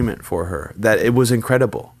employment for her, that it was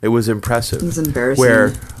incredible. It was impressive. It was embarrassing.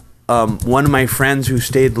 Where one of my friends who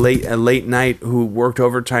stayed late night, who worked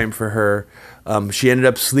overtime for her, she ended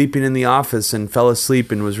up sleeping in the office and fell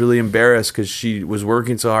asleep and was really embarrassed because she was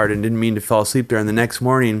working so hard and didn't mean to fall asleep there. And the next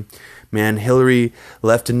morning, man, Hillary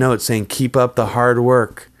left a note saying, keep up the hard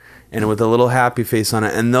work, and with a little happy face on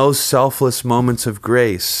it. And those selfless moments of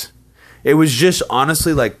grace, it was just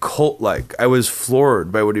honestly like cult-like. I was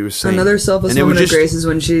floored by what he was saying. Another selfless moment of grace is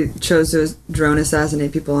when she chose to drone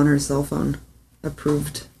assassinate people on her cell phone.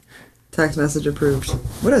 Approved. Text message approved.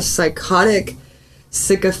 What a psychotic,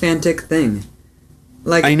 sycophantic thing.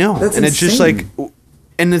 Like, I know. That's and insane. It's just like...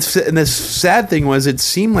 And the sad thing was, it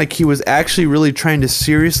seemed like he was actually really trying to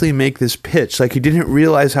seriously make this pitch. Like, he didn't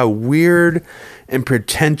realize how weird and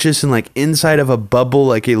pretentious and like inside of a bubble,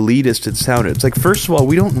 like elitist it sounded. It's like, first of all,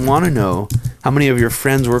 we don't want to know how many of your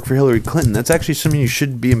friends work for Hillary Clinton. That's actually something you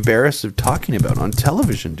should be embarrassed of talking about on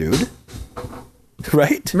television, dude.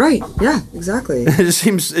 Right? Right. Yeah, exactly. It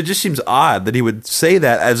just seems odd that he would say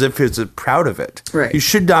that as if he's proud of it. Right. You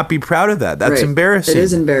should not be proud of that. That's embarrassing. It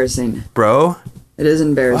is embarrassing. Bro. It is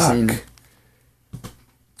embarrassing. Fuck.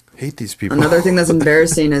 Hate these people. Another thing that's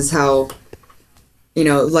embarrassing is how you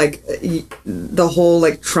know, like the whole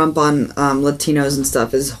like Trump on Latinos and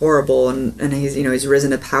stuff is horrible, and he's, you know, he's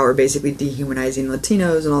risen to power basically dehumanizing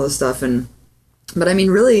Latinos and all this stuff. But I mean,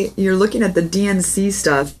 really, you're looking at the DNC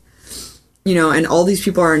stuff, you know, and all these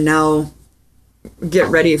people are now get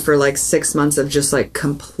ready for like 6 months of just like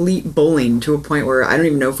complete bullying to a point where I don't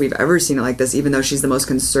even know if we've ever seen it like this, even though she's the most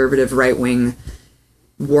conservative right-wing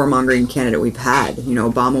warmongering candidate we've had. You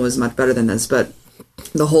know, Obama was much better than this, but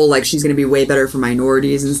the whole like she's going to be way better for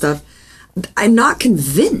minorities and stuff, I'm not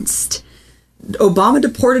convinced. Obama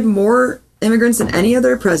deported more immigrants than any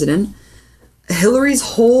other president. Hillary's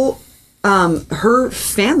whole her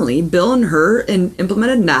family, Bill and her,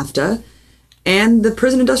 implemented NAFTA and the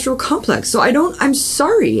prison industrial complex. So I'm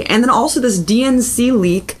sorry. And then also this DNC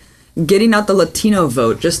leak getting out the Latino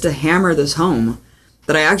vote just to hammer this home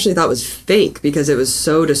that I actually thought was fake because it was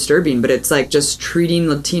so disturbing. But it's like just treating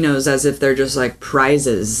Latinos as if they're just like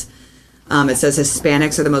prizes. It says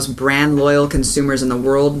Hispanics are the most brand loyal consumers in the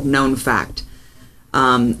world. Known fact.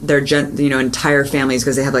 Their entire families,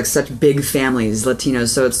 because they have like such big families, Latinos.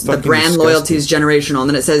 So it's fucking the brand disgusting. Loyalty is generational. And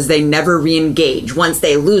then it says they never re-engage once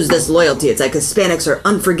they lose this loyalty. It's like Hispanics are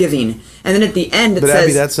unforgiving. And then at the end it says,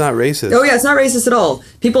 Abby, that's not racist. Oh yeah, it's not racist at all.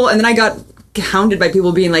 People, and then I got hounded by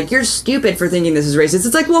people being like, you're stupid for thinking this is racist.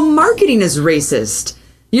 It's like, well, marketing is racist.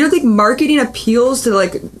 You don't think marketing appeals to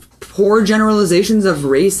like poor generalizations of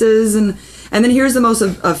races? And then here's the most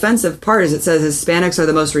offensive part is it says Hispanics are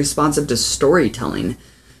the most responsive to storytelling.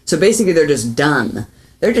 So basically they're just dumb.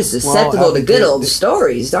 They're just susceptible to good old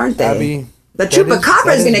stories, aren't they? Abby, the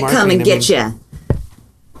chupacabra is going to come and get you.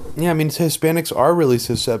 Yeah, I mean, Hispanics are really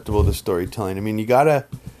susceptible to storytelling. I mean,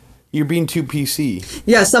 you're being too PC.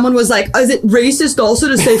 Yeah, someone was like, is it racist also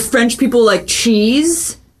to say French people like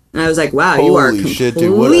cheese? And I was like, wow, you are a complete shit,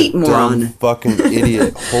 dude. What a moron. Dumb fucking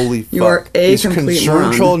idiot. Holy fuck. You are a These complete moron.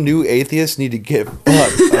 control new atheists need to get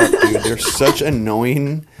fucked up, dude. They're such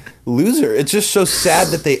annoying loser. It's just so sad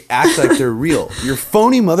that they act like they're real. You're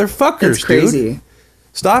phony motherfuckers, it's crazy. Dude.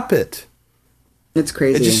 Stop it. It's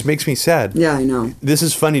crazy. It just makes me sad. Yeah, I know. This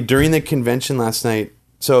is funny. During the convention last night,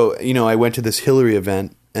 so, you know, I went to this Hillary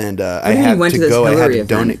event, and I had to go. I had to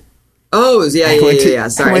donate. Oh, yeah.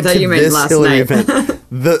 Sorry, I thought you meant last Hillary night. Event,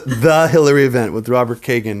 the Hillary event with Robert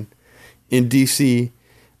Kagan in D.C.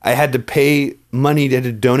 I had to pay money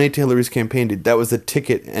to donate to Hillary's campaign. That was the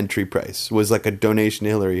ticket entry price, was like a donation to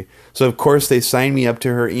Hillary. So, of course, they signed me up to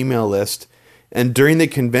her email list. And during the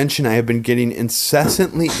convention, I have been getting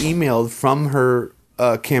incessantly emailed from her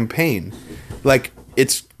campaign. Like,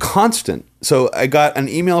 it's constant. So I got an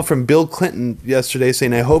email from Bill Clinton yesterday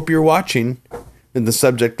saying, I hope you're watching, in the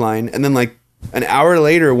subject line. And then like an hour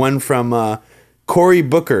later, one from Cory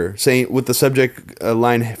Booker saying with the subject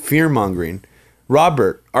line, fear-mongering.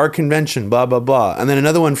 Robert, our convention, blah, blah, blah. And then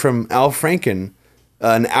another one from Al Franken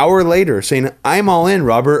an hour later saying, I'm all in,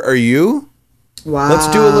 Robert. Are you? Wow.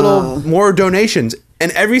 Let's do a little more donations.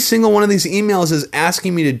 And every single one of these emails is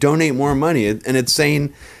asking me to donate more money. And it's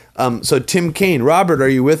saying, so Tim Kaine, Robert, are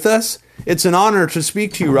you with us? It's an honor to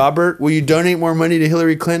speak to you, Robert. Will you donate more money to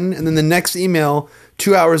Hillary Clinton? And then the next email,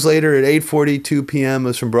 2 hours later at 8:42 p.m.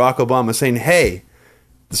 was from Barack Obama saying, hey,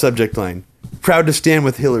 the subject line, proud to stand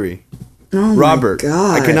with Hillary. Oh Robert, my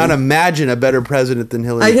God. I cannot imagine a better president than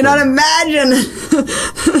Hillary I cannot Clinton. imagine.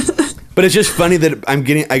 But it's just funny that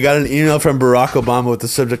I got an email from Barack Obama with the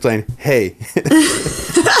subject line, hey.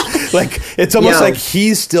 Like, it's almost like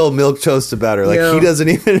he's still milquetoast about her. Like, he doesn't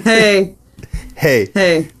even... Hey.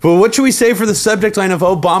 Hey. But what should we say for the subject line of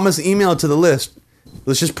Obama's email to the list?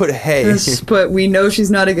 Let's just put hey. Let's put, we know she's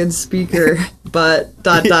not a good speaker, but ...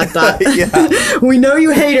 Yeah. We know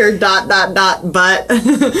you hate her, ... but...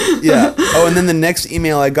 Yeah. Oh, and then the next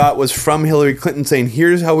email I got was from Hillary Clinton saying,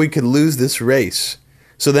 here's how we could lose this race.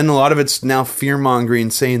 So then a lot of it's now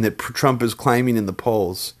fear-mongering, saying that Trump is climbing in the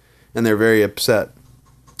polls, and they're very upset.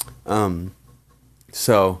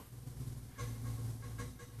 So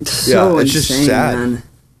yeah, it's just sad. Man.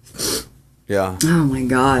 Yeah. Oh my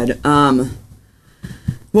God.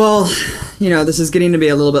 Well, you know, this is getting to be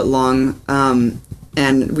a little bit long,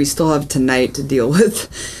 and we still have tonight to deal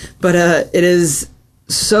with, but it is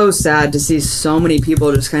so sad to see so many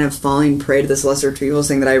people just kind of falling prey to this lesser of two evils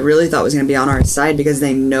thing that I really thought was going to be on our side, because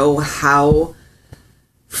they know how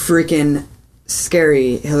freaking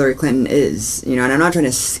scary Hillary Clinton is, you know. And I'm not trying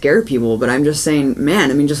to scare people, but I'm just saying,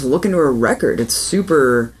 man, I mean, just look into her record. It's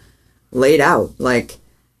super laid out. Like,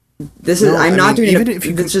 this is, I'm not doing it.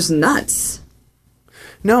 It's just nuts.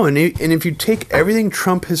 No, and if you take everything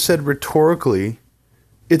Trump has said rhetorically,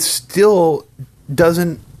 it still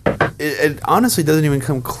doesn't. It honestly doesn't even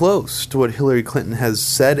come close to what Hillary Clinton has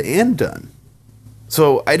said and done.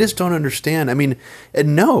 So I just don't understand. I mean,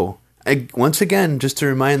 and no, once again, just to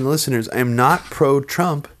remind the listeners, I'm not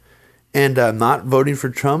pro-Trump, and I'm not voting for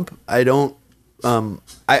Trump. I don't.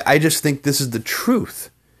 I just think this is the truth.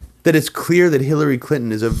 That it's clear that Hillary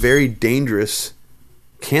Clinton is a very dangerous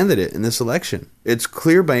candidate in this election. It's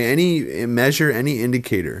clear by any measure, any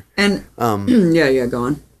indicator. And yeah, go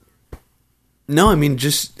on. No, I mean,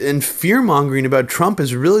 just and fear-mongering about Trump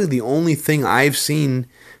is really the only thing I've seen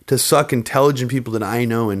to suck intelligent people that I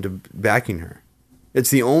know into backing her.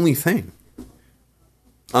 It's the only thing.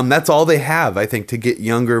 That's all they have, I think, to get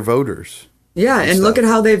younger voters. Yeah, and look at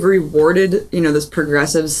how they've rewarded, this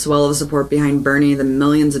progressive swell of support behind Bernie, the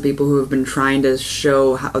millions of people who have been trying to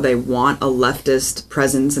show how they want a leftist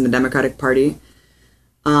presence in the Democratic Party.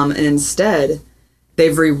 And instead,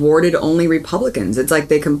 they've rewarded only Republicans. It's like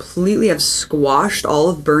they completely have squashed all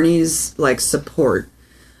of Bernie's, support.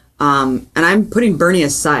 And I'm putting Bernie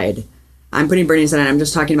aside. I'm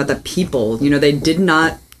just talking about the people. They did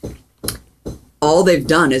not... All they've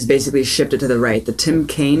done is basically shift it to the right. The Tim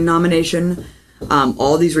Kaine nomination,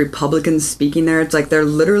 all these Republicans speaking there, it's like they're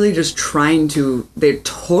literally just they're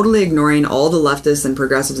totally ignoring all the leftists and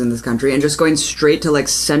progressives in this country and just going straight to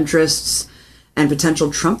centrists and potential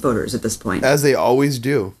Trump voters at this point. As they always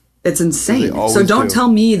do. It's insane. So don't tell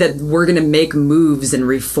me that we're going to make moves and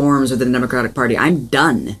reforms within the Democratic Party. I'm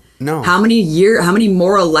done. No. How many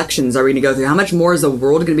more elections are we going to go through? How much more is the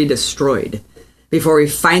world going to be destroyed before we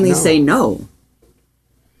finally say no?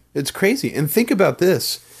 It's crazy. And think about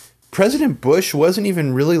this. President Bush wasn't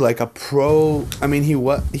even really a pro... I mean,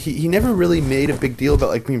 he never really made a big deal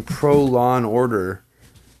about being pro law and order,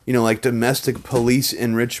 domestic police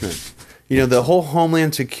enrichment. The whole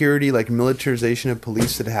Homeland Security, militarization of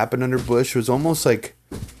police that happened under Bush was almost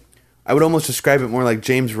I would almost describe it more like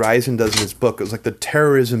James Risen does in his book. It was like the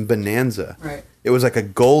terrorism bonanza. Right. It was like a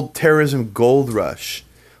terrorism gold rush.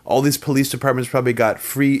 All these police departments probably got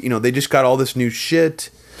free, they just got all this new shit,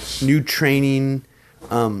 new training.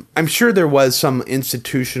 I'm sure there was some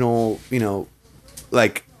institutional,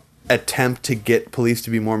 attempt to get police to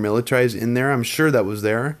be more militarized in there. I'm sure that was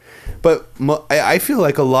there. But I feel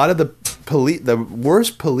like a lot of the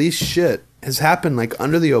worst police shit has happened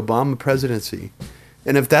under the Obama presidency.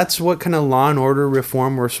 And if that's what kind of law and order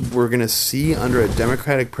reform we're going to see under a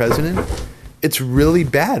Democratic president, it's really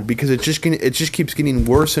bad because it just keeps getting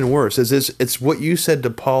worse and worse. It's what you said to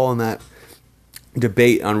Paul in that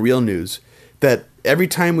debate on Real News, that every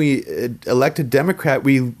time we elect a Democrat,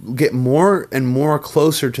 we get more and more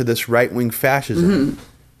closer to this right-wing fascism. Mm-hmm.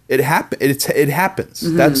 It happens.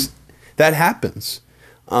 Mm-hmm. That happens.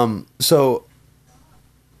 So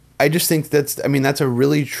I just think that's a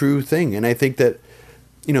really true thing, and I think that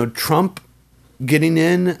Trump getting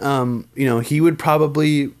in, he would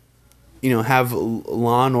probably have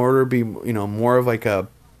law and order be more of a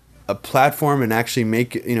platform and actually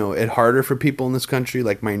make it harder for people in this country,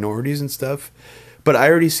 like minorities and stuff. But I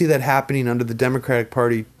already see that happening under the Democratic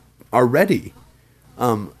Party already.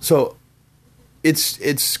 So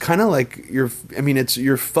it's kind of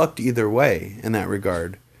you're fucked either way in that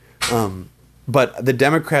regard. But the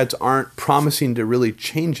Democrats aren't promising to really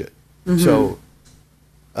change it. Mm-hmm. So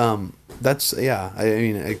that's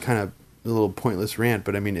I kind of a little pointless rant,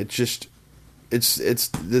 but it's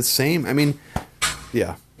the same.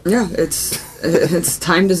 Yeah. Yeah, it's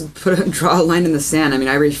time to draw a line in the sand.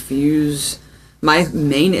 I refuse. My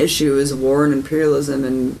main issue is war and imperialism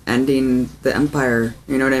and ending the empire.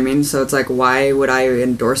 You know what I mean? So it's why would I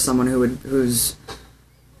endorse someone who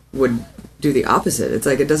would do the opposite? It's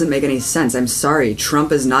it doesn't make any sense. I'm sorry,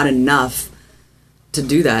 Trump is not enough to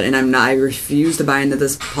do that, and I refuse to buy into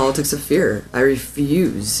this politics of fear. I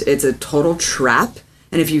refuse. It's a total trap.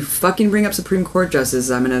 And if you fucking bring up Supreme Court justices,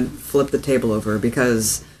 I'm gonna flip the table over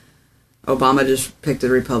because Obama just picked a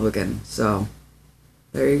Republican. So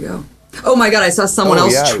there you go. Oh my God! I saw someone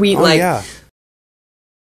else tweet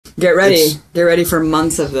 "Get ready for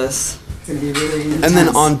months of this. It's gonna be really intense." And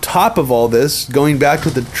then on top of all this, going back to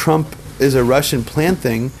the Trump is a Russian plant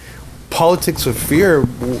thing, politics of fear.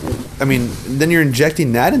 Then you're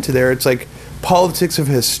injecting that into there. It's politics of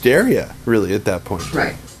hysteria, really, at that point.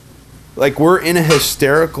 Right. We're in a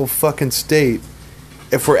hysterical fucking state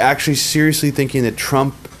if we're actually seriously thinking that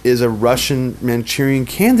Trump is a Russian Manchurian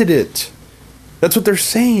candidate. That's what they're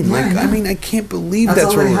saying. I can't believe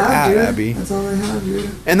that's where we're at, dude. Abby. That's all they have, dude.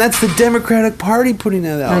 And that's the Democratic Party putting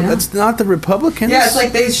that out. That's not the Republicans. Yeah,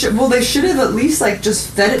 it's they should have at least just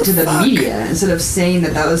fed it to the media instead of saying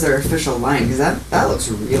that was their official line, because that looks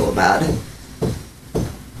real bad.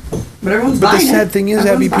 But everyone's buying it. But the sad thing is,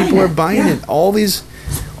 Abby, people are buying it. All these...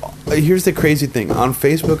 Here's the crazy thing. On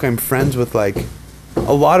Facebook, I'm friends with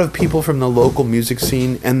a lot of people from the local music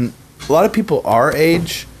scene and a lot of people our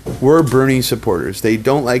age were Bernie supporters. They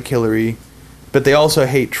don't like Hillary, but they also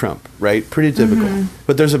hate Trump, right? Pretty typical.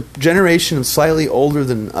 But there's a generation slightly older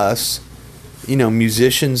than us, you know,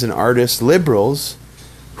 musicians and artists, liberals,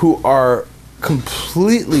 who are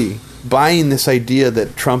completely buying this idea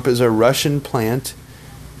that Trump is a Russian plant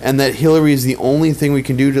and that Hillary is the only thing we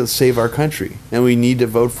can do to save our country and we need to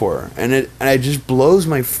vote for her. And it just blows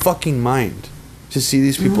my fucking mind to see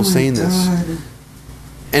these people saying this.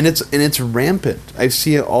 And it's rampant. I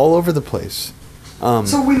see it all over the place.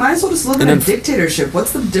 So we might as well just live in a dictatorship.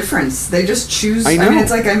 What's the difference? They just choose. I know. I mean,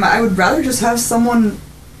 it's like I would rather just have someone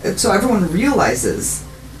so everyone realizes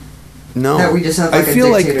that we just have like I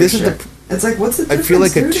feel a dictatorship. like this is the. It's like, what's the difference, I feel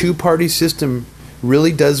like dude? a two-party system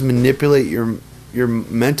really does manipulate your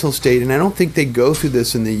mental state, and I don't think they go through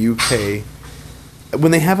this in the UK.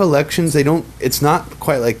 When they have elections, they don't. It's not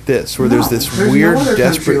quite like this, where there's weird,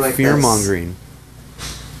 desperate like fear-mongering.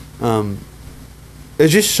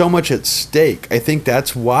 There's just so much at stake. I think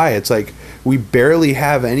that's why it's like we barely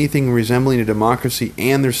have anything resembling a democracy,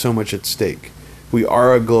 and there's so much at stake. We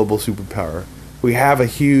are a global superpower. We have a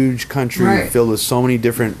huge country filled with so many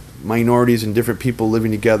different minorities and different people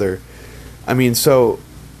living together. I mean, so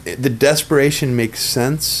the desperation makes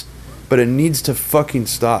sense, but it needs to fucking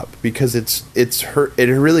stop because it's hurt. It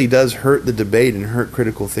really does hurt the debate and hurt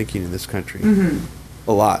critical thinking in this country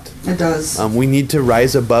a lot. It does. We need to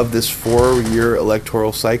rise above this 4-year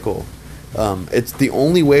electoral cycle. It's the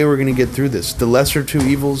only way we're going to get through this. The lesser two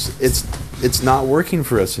evils. It's not working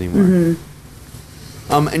for us anymore.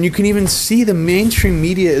 And you can even see the mainstream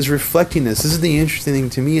media is reflecting this. This is the interesting thing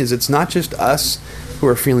to me is it's not just us who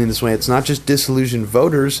are feeling this way. It's not just disillusioned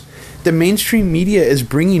voters. The mainstream media is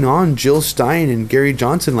bringing on Jill Stein and Gary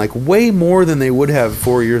Johnson like way more than they would have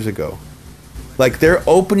 4 years ago. Like they're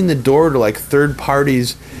opening the door to like third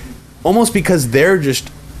parties almost because they're just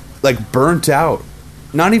like burnt out.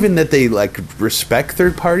 Not even that they like respect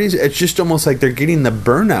third parties. It's just almost like they're getting the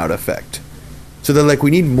burnout effect. So they're like, we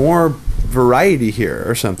need more variety here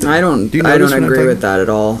or something. I don't agree with that at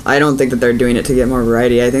all. I don't think that they're doing it to get more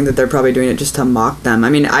variety. I think that they're probably doing it just to mock them. I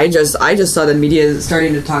mean, I just saw the media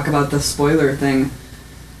starting to talk about the spoiler thing.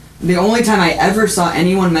 The only time I ever saw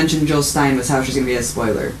anyone mention Jill Stein was how she's going to be a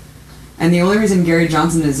spoiler. And the only reason Gary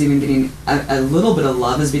Johnson is even getting a little bit of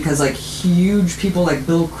love is because like huge people like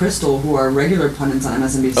Bill Kristol, who are regular pundits on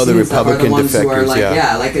MSNBC, the Republican are the ones defectors, who are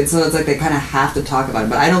like, so it's like they kind of have to talk about it.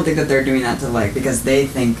 But I don't think that they're doing that to like because they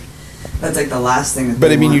think that's like the last thing.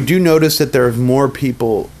 But I mean, you do notice that there are more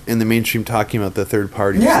people in the mainstream talking about the third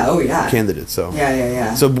party candidates. So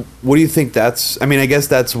yeah. So what do you think? I mean, I guess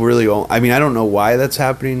that's really all. I mean, I don't know why that's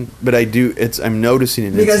happening, but I'm noticing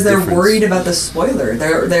it because they're worried about the spoiler.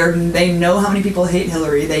 They know how many people hate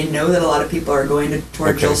Hillary. They know that a lot of people are going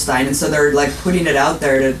toward Jill Stein, and so they're like putting it out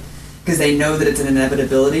there because they know that it's an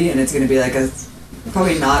inevitability and it's going to be like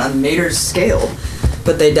probably not on Mater's scale,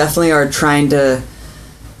 but they definitely are trying to,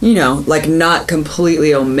 you know, like not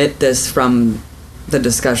completely omit this from the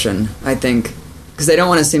discussion, I think, because they don't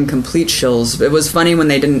want to seem complete shills. It was funny when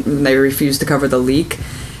they refused to cover the leak,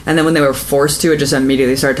 and then when they were forced to, it just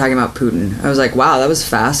immediately started talking about Putin. I was like, wow, that was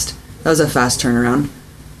fast. That was a fast turnaround.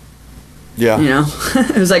 Yeah. You know?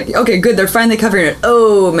 It was like, okay, good, they're finally covering it.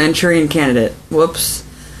 Oh, Manchurian Candidate. Whoops.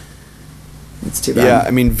 It's too bad. Yeah,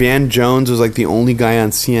 I mean, Van Jones was like the only guy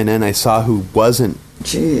on CNN I saw who wasn't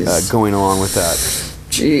going along with that.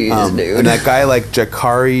 Jeez, dude. And that guy like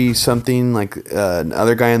Jakari something, like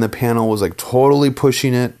another guy on the panel was like totally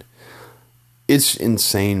pushing it. It's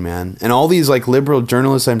insane, man. And all these like liberal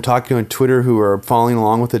journalists I'm talking to on Twitter who are following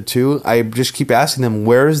along with it too, I just keep asking them,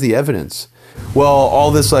 where is the evidence? Well,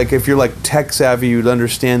 all this, like, if you're like tech savvy, you'd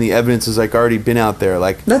understand the evidence has like already been out there.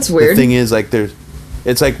 Like, that's weird. The thing is, like,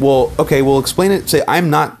 it's like, well, okay, well, explain it. Say, I'm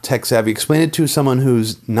not tech savvy. Explain it to someone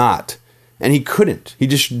who's not. And he couldn't. He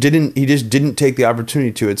just didn't take the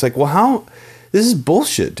opportunity to. It's like, well, how? This is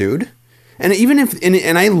bullshit, dude. And even if,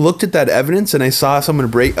 and I looked at that evidence and I saw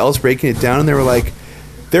someone else breaking it down, and they were like,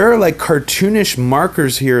 there are like cartoonish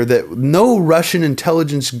markers here that no Russian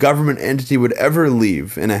intelligence government entity would ever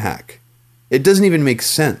leave in a hack. It doesn't even make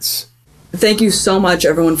sense. Thank you so much,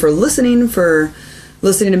 everyone, for listening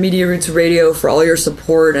to Media Roots Radio, for all your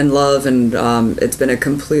support and love. And it's been a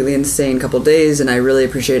completely insane couple days, and I really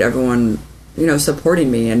appreciate everyone, you know,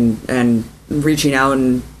 supporting me and reaching out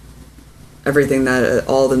and everything, that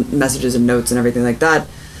all the messages and notes and everything like that.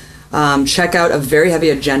 Check out A Very Heavy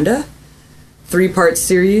Agenda, 3-part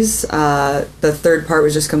series. The 3rd part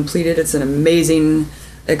was just completed. It's an amazing,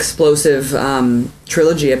 explosive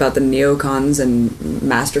trilogy about the neocons, and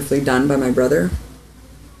masterfully done by my brother.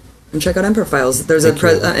 And check out Emperor Files. There's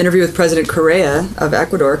an interview with President Correa of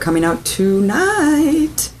Ecuador coming out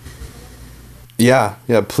tonight. Yeah,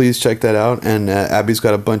 please check that out. And Abby's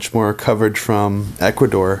got a bunch more coverage from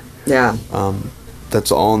Ecuador. Yeah.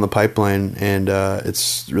 That's all in the pipeline, and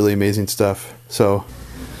it's really amazing stuff. So.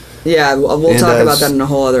 Yeah, we'll talk about that in a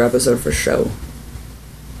whole other episode for sure.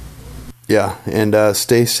 Yeah, and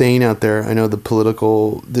stay sane out there. I know the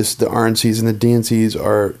RNCs and the DNCs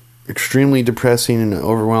are extremely depressing and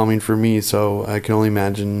overwhelming for me, so I can only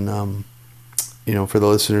imagine, for the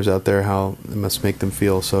listeners out there, how it must make them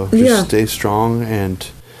feel. So just stay strong and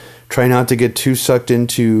try not to get too sucked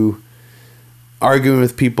into arguing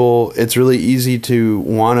with people. It's really easy to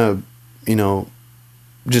want to,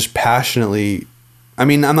 just passionately... I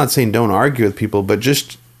mean, I'm not saying don't argue with people, but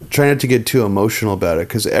just try not to get too emotional about it,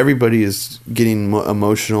 because everybody is getting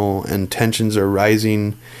emotional and tensions are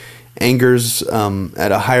rising. Anger's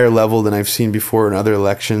at a higher level than I've seen before in other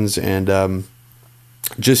elections, and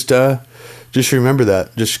just remember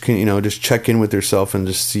that. Just check in with yourself and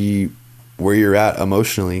just see where you're at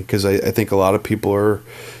emotionally, because I think a lot of people are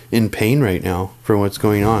in pain right now for what's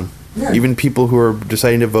going on. Yeah. Even people who are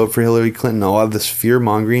deciding to vote for Hillary Clinton, a lot of this fear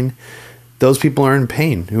mongering. Those people are in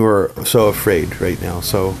pain, who are so afraid right now.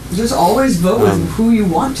 So just always vote with who you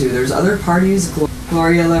want to. There's other parties,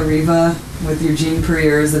 Gloria La Riva with Eugene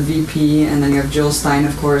Puryear as the VP, and then you have Jill Stein,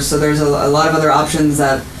 of course. So there's a lot of other options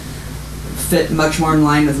that fit much more in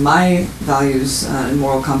line with my values and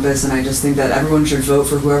moral compass, and I just think that everyone should vote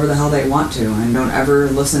for whoever the hell they want to, and don't ever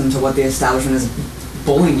listen to what the establishment is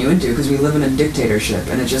bullying you into, because we live in a dictatorship,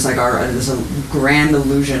 and it's just like this grand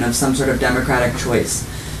illusion of some sort of democratic choice.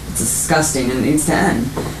 It's disgusting, and it needs to end.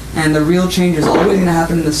 And the real change is always going to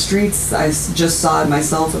happen in the streets. I just saw it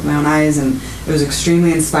myself with my own eyes, and it was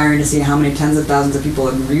extremely inspiring to see how many tens of thousands of people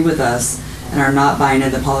agree with us and are not buying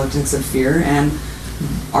into the politics of fear and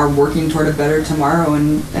are working toward a better tomorrow,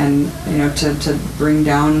 and to bring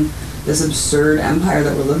down this absurd empire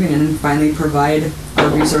that we're living in and finally provide our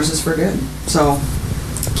resources for good. So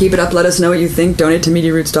keep it up. Let us know what you think. Donate to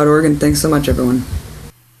MediaRoots.org, and thanks so much, everyone.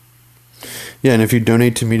 Yeah, and if you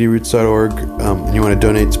donate to MediaRoots.org and you want to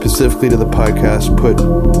donate specifically to the podcast, put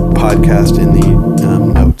podcast in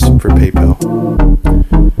the notes for PayPal.